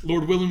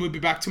 Lord willing, we'll be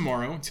back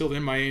tomorrow. Until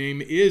then, my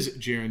name is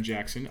Jaron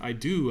Jackson. I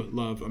do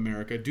love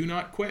America. Do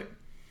not quit.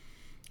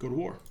 Go to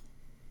war.